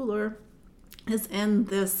sign ruler, is in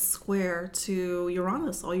this square to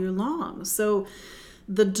Uranus all year long. So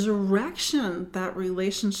the direction that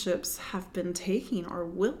relationships have been taking or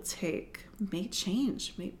will take may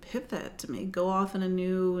change, may pivot, may go off in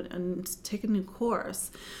take a new course.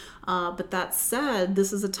 But that said,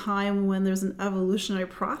 this is a time when there's an evolutionary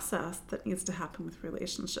process that needs to happen with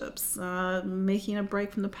relationships. Making a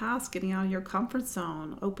break from the past, getting out of your comfort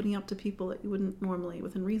zone, opening up to people that you wouldn't normally,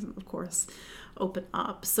 within reason, of course, open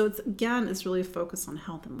up. So it's really focused on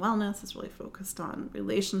health and wellness. It's really focused on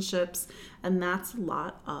relationships. And that's a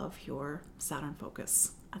lot of your Saturn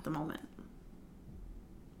focus at the moment.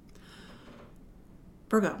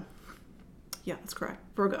 Virgo. Yeah, that's correct.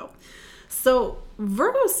 Virgo. So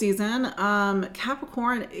Virgo season,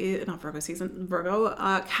 Capricorn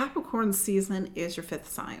season is your fifth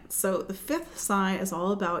sign. So the fifth sign is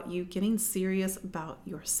all about you getting serious about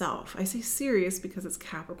yourself. I say serious because it's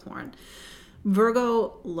Capricorn.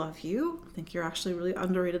 Virgo, love you. I think you're actually a really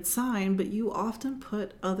underrated sign, but you often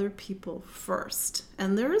put other people first.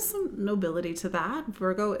 And there is some nobility to that.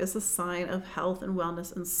 Virgo is a sign of health and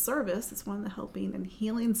wellness and service. It's one of the helping and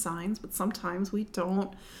healing signs, but sometimes we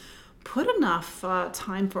don't put enough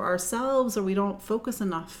time for ourselves, or we don't focus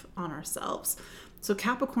enough on ourselves. So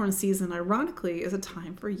Capricorn season, ironically, is a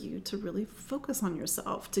time for you to really focus on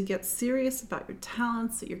yourself, to get serious about your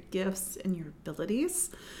talents, your gifts, and your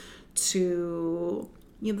abilities. The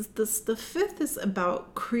fifth is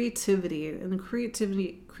about creativity, and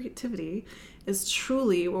creativity is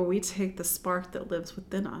truly where we take the spark that lives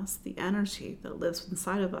within us, the energy that lives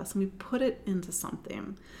inside of us, and we put it into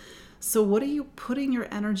something. So what are you putting your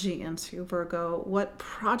energy into, Virgo? What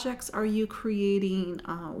projects are you creating?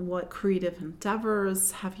 What creative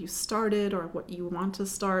endeavors have you started, or what you want to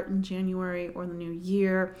start in January or the new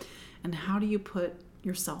year? And how do you put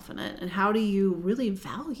yourself in it? And how do you really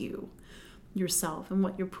value yourself and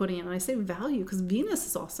what you're putting in? And I say value because Venus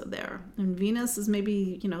is also there. And Venus is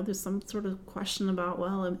maybe, there's some sort of question about,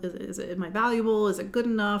 well, am I valuable? Is it good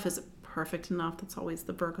enough? Is it perfect enough? That's always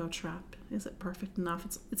the Virgo trap. Is it perfect enough?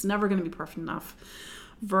 It's never going to be perfect enough,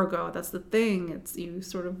 Virgo. That's the thing. It's you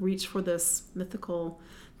sort of reach for this mythical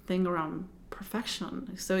thing around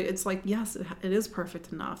perfection. So it's like, yes, it is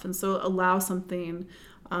perfect enough. And so allow something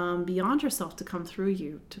beyond yourself to come through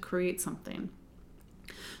you to create something.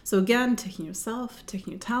 So again, taking your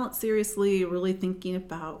talent seriously, really thinking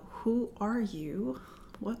about who are you,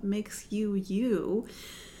 what makes you you.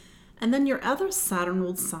 And then your other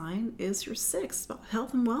Saturn-ruled sign is your sixth, about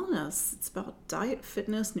health and wellness. It's about diet,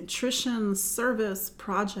 fitness, nutrition, service,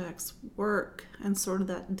 projects, work, and sort of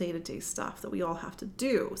that day-to-day stuff that we all have to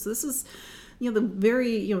do. So this is, the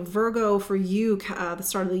very, Virgo for you, the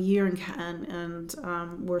start of the year, and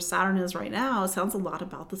where Saturn is right now, it sounds a lot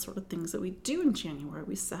about the sort of things that we do in January.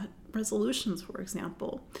 We set resolutions, for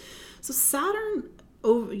example. So Saturn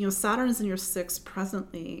is in your sixth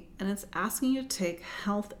presently, and it's asking you to take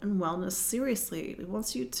health and wellness seriously. It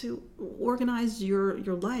wants you to organize your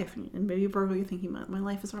life. And maybe, Virgo, you're thinking, my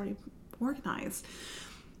life is already organized.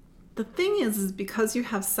 The thing is because you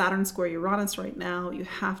have Saturn square Uranus right now, you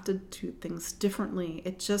have to do things differently.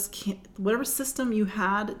 It just can't, whatever system you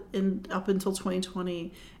had up until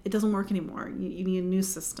 2020, it doesn't work anymore. You need a new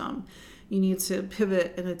system. You need to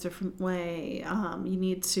pivot in a different way. You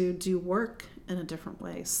need to do work in a different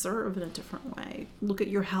way, serve in a different way, look at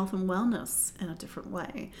your health and wellness in a different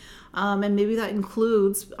way. And maybe that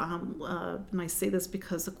includes, and I say this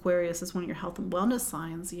because Aquarius is one of your health and wellness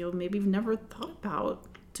signs, maybe you've never thought about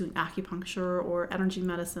doing acupuncture or energy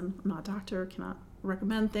medicine. I'm not a doctor, cannot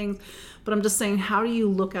recommend things, but I'm just saying, how do you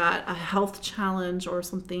look at a health challenge or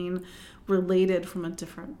something related from a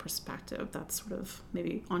different perspective? That's sort of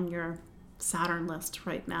maybe on your Saturn list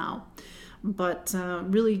right now. But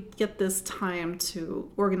really get this time to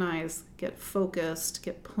organize, get focused,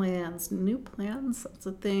 get plans, new plans. That's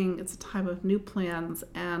a thing. It's a time of new plans,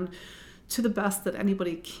 and to the best that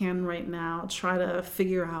anybody can right now, try to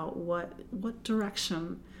figure out what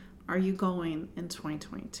direction are you going in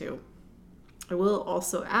 2022. I will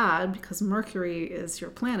also add, because Mercury is your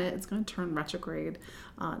planet, it's going to turn retrograde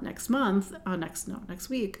next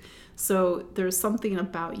week. So there's something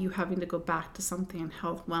about you having to go back to something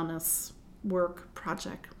health, wellness, work,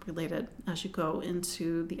 project related as you go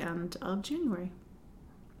into the end of January.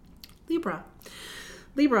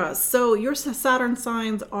 Libra, so your Saturn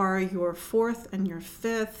signs are your 4th and your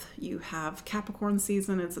 5th. You have Capricorn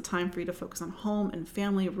season. It's a time for you to focus on home and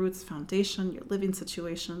family, roots, foundation, your living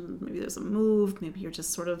situation. Maybe there's a move. Maybe you're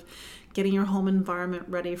just sort of getting your home environment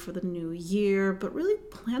ready for the new year, but really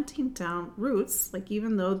planting down roots. Like,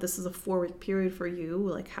 even though this is a 4-week period for you,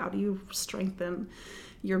 like, how do you strengthen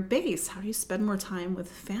your base? How do you spend more time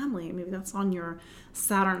with family? Maybe that's on your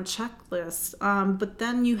Saturn checklist. But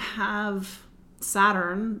then you have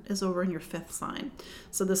Saturn is over in your 5th sign.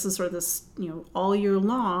 So this is sort of this, all year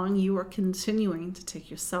long, you are continuing to take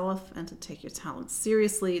yourself and to take your talents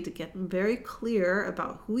seriously, to get very clear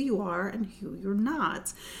about who you are and who you're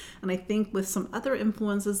not. And I think with some other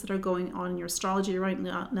influences that are going on in your astrology right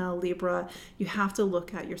now, Libra, you have to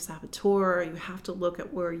look at your saboteur. You have to look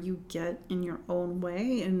at where you get in your own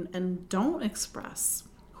way and don't express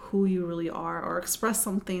who you really are, or express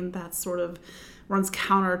something that sort of runs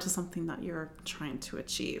counter to something that you're trying to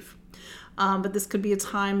achieve. But this could be a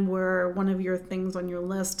time where one of your things on your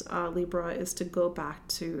list, Libra, is to go back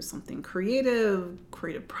to something creative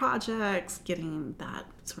projects, getting that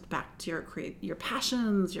sort of back to your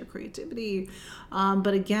passions, your creativity.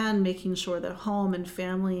 But again, making sure that home and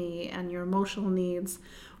family and your emotional needs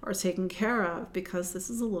are taken care of, because this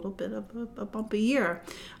is a little bit of a bumpy year.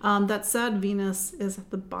 That said, Venus is at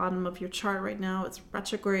the bottom of your chart right now. It's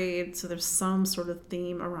retrograde, so there's some sort of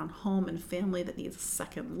theme around home and family that needs a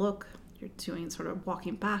second look. You're doing sort of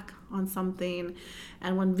walking back on something.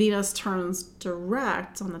 And when Venus turns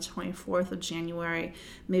direct on the 24th of January,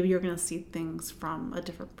 maybe you're going to see things from a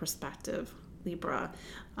different perspective, Libra.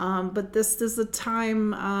 But this is a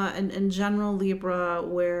time in general, Libra,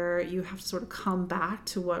 where you have to sort of come back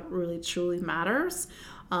to what really truly matters,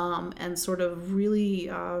 and sort of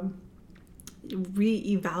really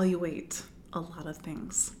reevaluate a lot of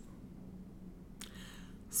things.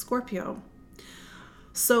 Scorpio.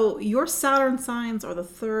 So your Saturn signs are the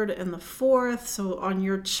 3rd and the 4th. So on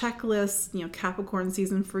your checklist, Capricorn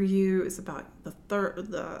season for you is about the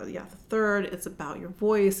 3rd. It's about your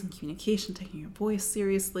voice and communication, taking your voice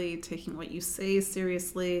seriously, taking what you say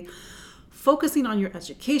seriously, focusing on your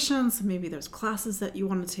education. So maybe there's classes that you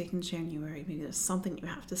want to take in January. Maybe there's something you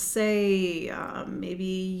have to say. Maybe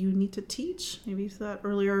you need to teach. Maybe it's that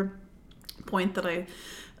earlier point that I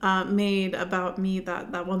made about me,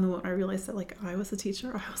 that one moment I realized that, like, I was the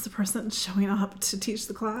teacher, I was the person showing up to teach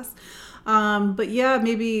the class. But yeah,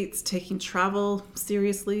 maybe it's taking travel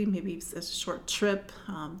seriously. Maybe it's a short trip.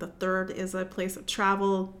 The 3rd is a place of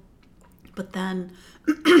travel. But then,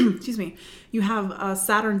 excuse me, you have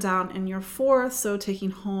Saturn down in your 4th, so taking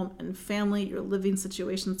home and family, your living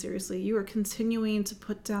situation seriously. You are continuing to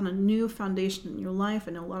put down a new foundation in your life.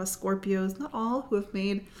 I know a lot of Scorpios, not all, who have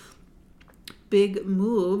made big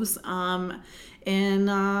moves in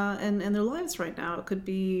their lives right now. It could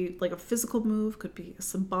be like a physical move, could be a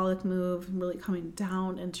symbolic move, really coming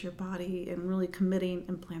down into your body and really committing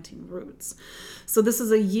and planting roots. So this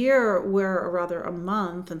is a year where, or rather a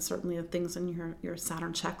month, and certainly the things in your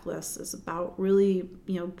Saturn checklist is about really,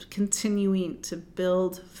 continuing to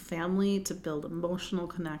build family, to build emotional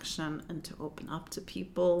connection, and to open up to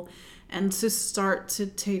people, and to start to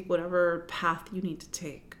take whatever path you need to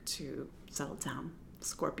take to settle down,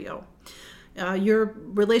 Scorpio. Your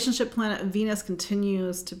relationship planet Venus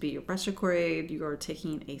continues to be retrograde. You're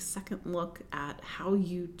taking a second look at how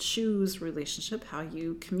you choose relationship, how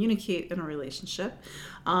you communicate in a relationship,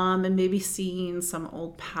 and maybe seeing some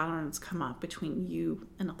old patterns come up between you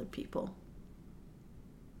and other people.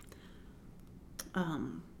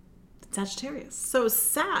 Sagittarius. So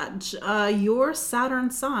Sag, your Saturn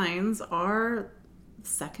signs are the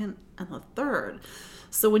 2nd and the 3rd.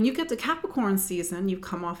 So when you get to Capricorn season, you've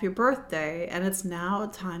come off your birthday, and it's now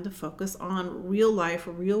time to focus on real life,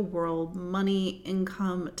 real world, money,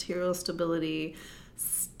 income, material stability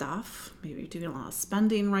stuff. Maybe you're doing a lot of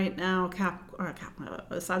spending right now,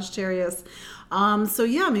 Sagittarius. So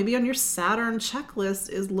yeah, maybe on your Saturn checklist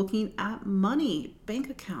is looking at money, bank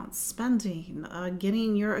accounts, spending,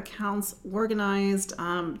 getting your accounts organized,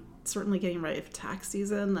 certainly getting ready for tax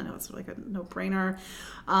season. I know it's like a no-brainer,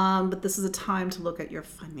 but this is a time to look at your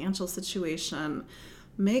financial situation,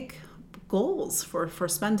 make goals for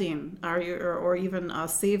spending or even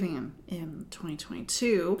saving in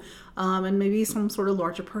 2022, and maybe some sort of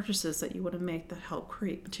larger purchases that you want to make that help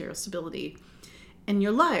create material stability in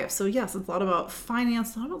your life. So yes, it's a lot about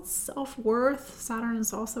finance, a lot about self-worth. Saturn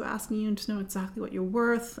is also asking you to know exactly what you're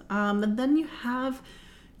worth. And then you have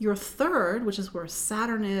your third, which is where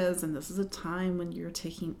Saturn is, and this is a time when you're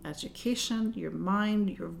taking education, your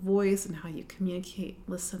mind, your voice, and how you communicate,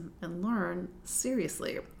 listen, and learn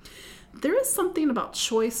seriously. There is something about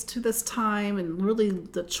choice to this time, and really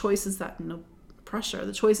the choices that pressure,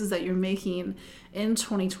 the choices that you're making in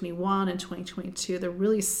 2021 and 2022, they're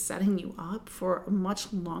really setting you up for a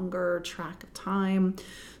much longer track of time.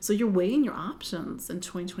 So you're weighing your options in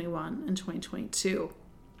 2021 and 2022.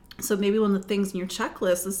 So maybe one of the things in your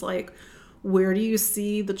checklist is like, where do you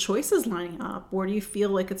see the choices lining up? Where do you feel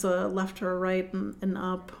like it's a left or a right and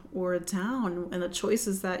up or a down? And the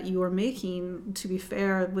choices that you are making, to be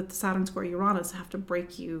fair, with Saturn square Uranus, have to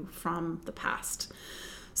break you from the past.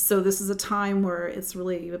 So this is a time where it's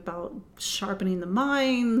really about sharpening the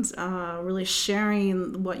mind, really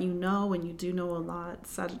sharing what you know, and you do know a lot.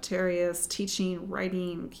 Sagittarius, teaching,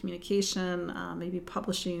 writing, communication, maybe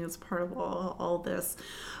publishing is part of all this.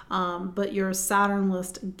 But your Saturn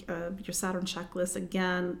list, your Saturn checklist,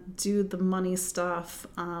 again, do the money stuff.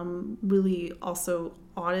 Really also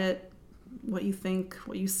audit what you think,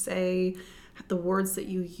 what you say, the words that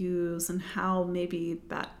you use, and how maybe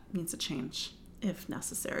that needs to change if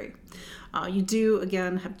necessary. You do,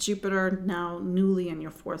 again, have Jupiter now newly in your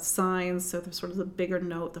fourth sign, so there's sort of the bigger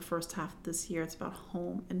note the first half of this year. It's about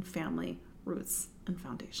home and family, roots and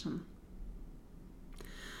foundation.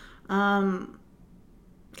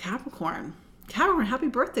 Capricorn, happy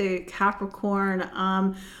birthday,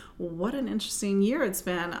 Capricorn. What an interesting year it's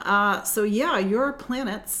been. So yeah, your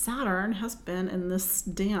planet Saturn has been in this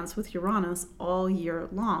dance with Uranus all year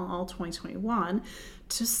long, all 2021.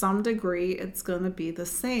 To some degree, it's going to be the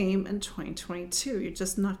same in 2022. You're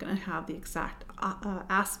just not going to have the exact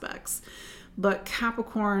aspects. But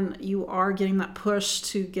Capricorn, you are getting that push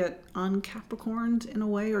to get uncapricorned in a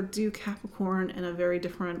way, or do Capricorn in a very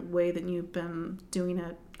different way than you've been doing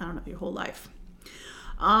it, I don't know, your whole life.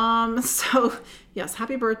 So yes,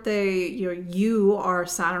 happy birthday. You are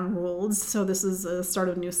Saturn ruled. So this is a start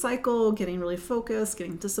of a new cycle, getting really focused,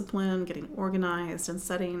 getting disciplined, getting organized, and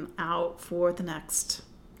setting out for the next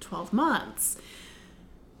 12 months.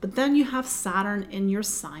 But then you have Saturn in your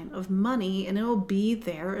sign of money, and it will be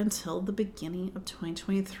there until the beginning of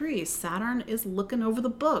 2023. Saturn is looking over the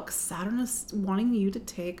books. Saturn is wanting you to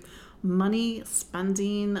take money,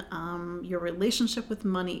 spending, your relationship with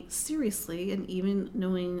money seriously, and even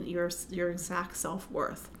knowing your exact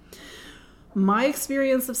self-worth. My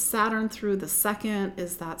experience of Saturn through the second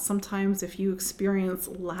is that sometimes if you experience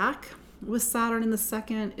lack with Saturn in the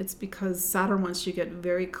second, it's because Saturn wants you to get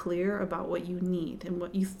very clear about what you need, and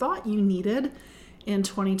what you thought you needed in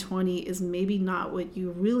 2020 is maybe not what you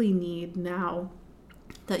really need now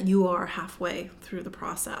that you are halfway through the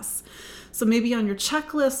process. So maybe on your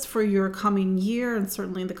checklist for your coming year, and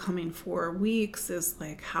certainly in the coming 4 weeks, is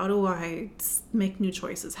like, how do I make new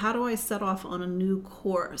choices? How do I set off on a new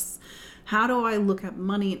course? How do I look at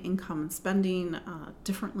money and income and spending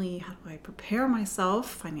differently? How do I prepare myself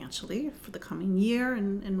financially for the coming year,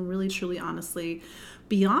 and really, truly, honestly,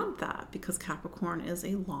 beyond that, because Capricorn is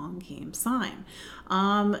a long game sign.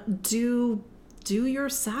 Do your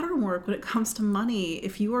Saturn work when it comes to money.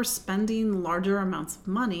 If you are spending larger amounts of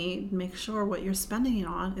money, make sure what you're spending it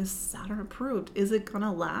on is Saturn approved. Is it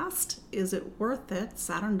gonna last? Is it worth it?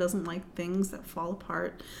 Saturn doesn't like things that fall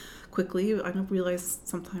apart quickly. I don't realize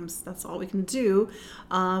sometimes that's all we can do,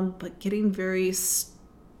 but getting very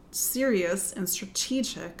serious and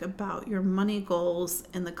strategic about your money goals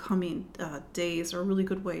in the coming days are a really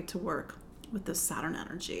good way to work with this Saturn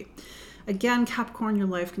energy. Again, Capricorn, your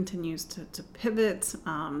life continues to pivot.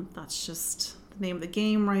 That's just the name of the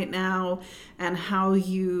game right now, and how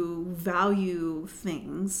you value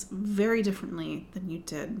things very differently than you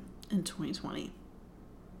did in 2020.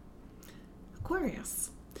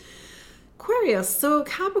 Aquarius, so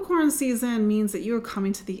Capricorn season means that you are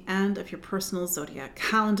coming to the end of your personal zodiac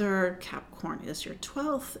calendar. Capricorn is your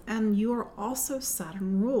 12th, and you are also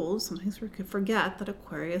Saturn ruled. Sometimes we could forget that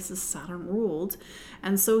Aquarius is Saturn ruled,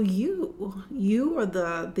 and so you are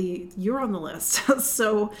you're on the list.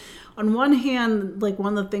 So on one hand, like,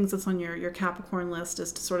 one of the things that's on your Capricorn list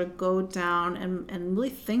is to sort of go down and really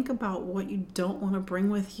think about what you don't want to bring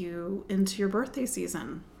with you into your birthday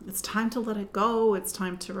season. It's time to let it go. It's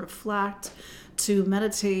time to reflect, to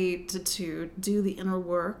meditate, to do the inner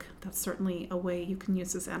work. That's certainly a way you can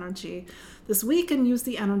use this energy this week, and use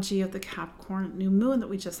the energy of the Capricorn new moon that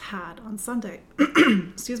we just had on Sunday.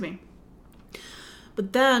 Excuse me.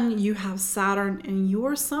 But then you have Saturn in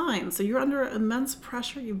your sign. So you're under immense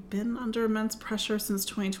pressure. You've been under immense pressure since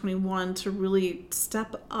 2021 to really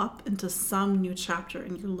step up into some new chapter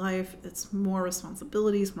in your life. It's more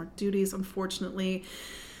responsibilities, more duties, unfortunately.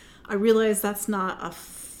 I realize that's not a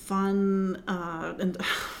fun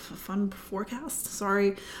forecast,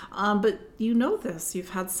 sorry, but you know this. You've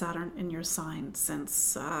had Saturn in your sign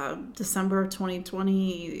since December of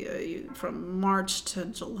 2020. From March to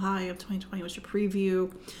July of 2020 was your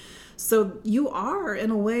preview. So you are,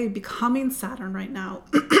 in a way, becoming Saturn right now.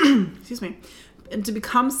 Excuse me. And to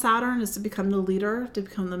become Saturn is to become the leader, to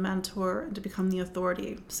become the mentor, and to become the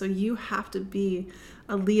authority. So you have to be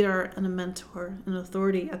a leader and a mentor and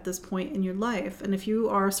authority at this point in your life. And if you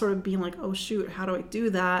are sort of being like, oh shoot, how do I do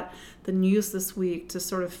that? Then use this week to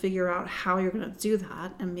sort of figure out how you're going to do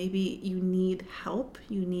that. And maybe you need help.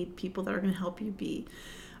 You need people that are going to help you be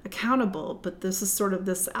accountable. But this is sort of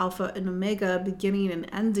this alpha and omega beginning and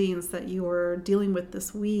endings that you are dealing with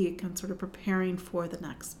this week and sort of preparing for the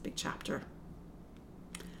next big chapter.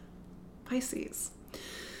 Pisces.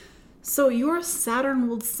 So your Saturn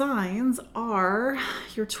ruled signs are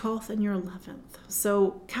your 12th and your 11th.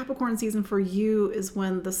 So Capricorn season for you is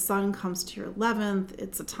when the sun comes to your 11th.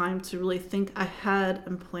 It's a time to really think ahead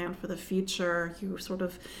and plan for the future. You're sort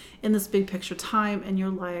of in this big picture time in your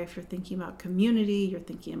life. You're thinking about community. You're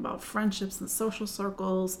thinking about friendships and social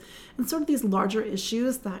circles and sort of these larger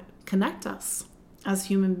issues that connect us as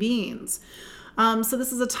human beings. So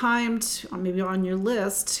this is a time to, maybe on your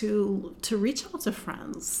list, to reach out to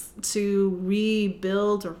friends, to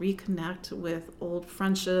rebuild or reconnect with old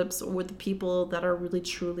friendships or with the people that are really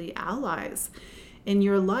truly allies in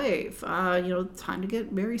your life. Time to get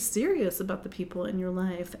very serious about the people in your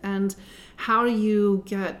life. And how do you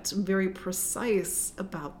get very precise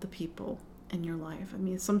about the people in your life? I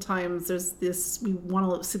mean, sometimes there's this, we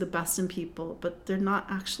want to see the best in people, but they're not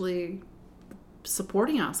actually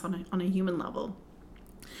supporting us on a human level.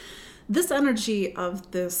 This energy of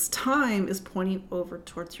this time is pointing over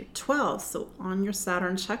towards your 12th. So on your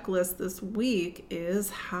Saturn checklist this week is,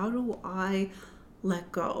 how do I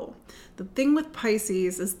let go? The thing with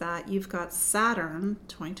Pisces is that you've got Saturn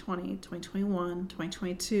 2020, 2021,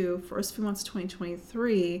 2022, first few months of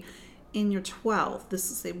 2023 in your 12th. This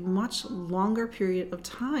is a much longer period of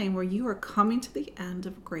time where you are coming to the end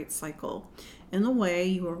of a great cycle. In a way,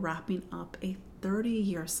 you are wrapping up a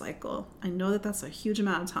 30-year cycle. I know that that's a huge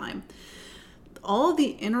amount of time. All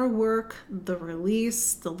the inner work, the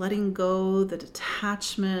release, the letting go, the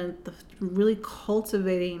detachment, the really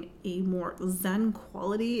cultivating a more Zen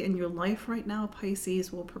quality in your life right now,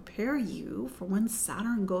 Pisces, will prepare you for when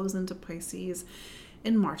Saturn goes into Pisces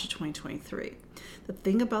in March of 2023. The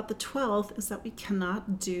thing about the 12th is that we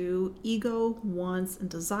cannot do ego, wants, and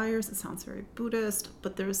desires. It sounds very Buddhist,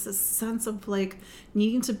 but there's this sense of like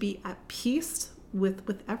needing to be at peace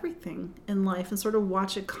with everything in life and sort of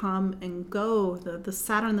watch it come and go. The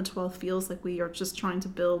Saturn in the 12th feels like we are just trying to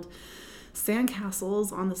build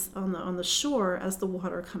sandcastles on the shore as the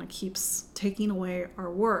water kind of keeps taking away our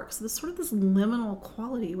work. So there's sort of this liminal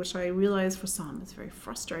quality, which I realize for some is very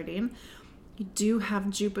frustrating. You do have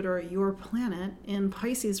Jupiter, your planet, in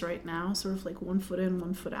Pisces right now, sort of like 1 foot in,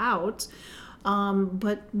 1 foot out.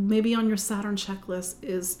 But maybe on your Saturn checklist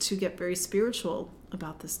is to get very spiritual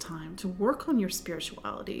about this time, to work on your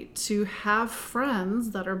spirituality, to have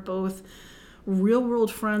friends that are both real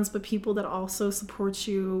world friends, but people that also support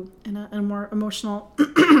you in a more emotional,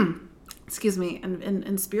 and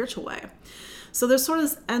spiritual way. So there's sort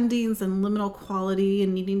of endings and liminal quality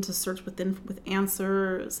and needing to search within with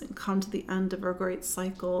answers and come to the end of a great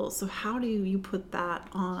cycle. So how do you put that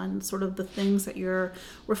on sort of the things that you're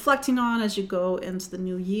reflecting on as you go into the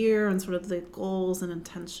new year and sort of the goals and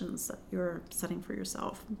intentions that you're setting for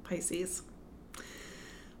yourself, Pisces?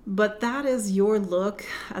 But that is your look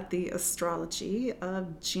at the astrology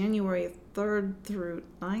of January 3rd through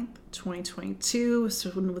 9th, 2022. So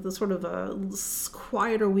with a sort of a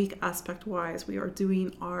quieter week aspect-wise, we are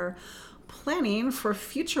doing our planning for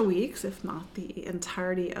future weeks, if not the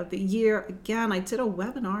entirety of the year. Again, I did a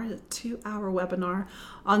webinar, a 2-hour webinar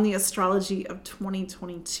on the astrology of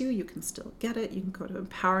 2022. You can still get it. You can go to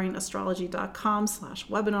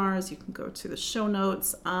empoweringastrology.com/webinars. You can go to the show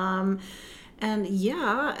notes.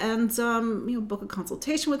 Book a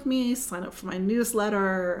consultation with me, sign up for my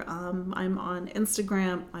newsletter. I'm on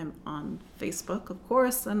Instagram, I'm on Facebook, of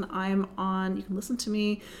course, and you can listen to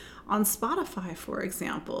me on Spotify, for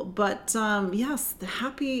example. But yes, the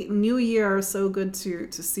Happy New Year. So good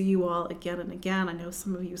to see you all again and again. I know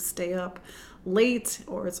some of you stay up late,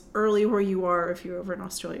 or it's early where you are. If you're over in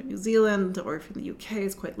Australia, New Zealand, or if you're in the UK,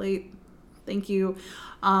 it's quite late. Thank you.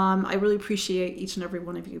 I really appreciate each and every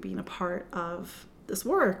one of you being a part of this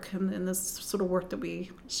work and this sort of work that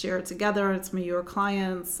we share together. It's some of your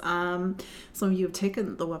clients. Some of you have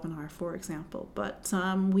taken the webinar, for example. But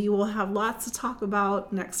we will have lots to talk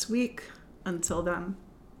about next week. Until then,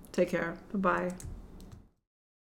 take care. Bye-bye.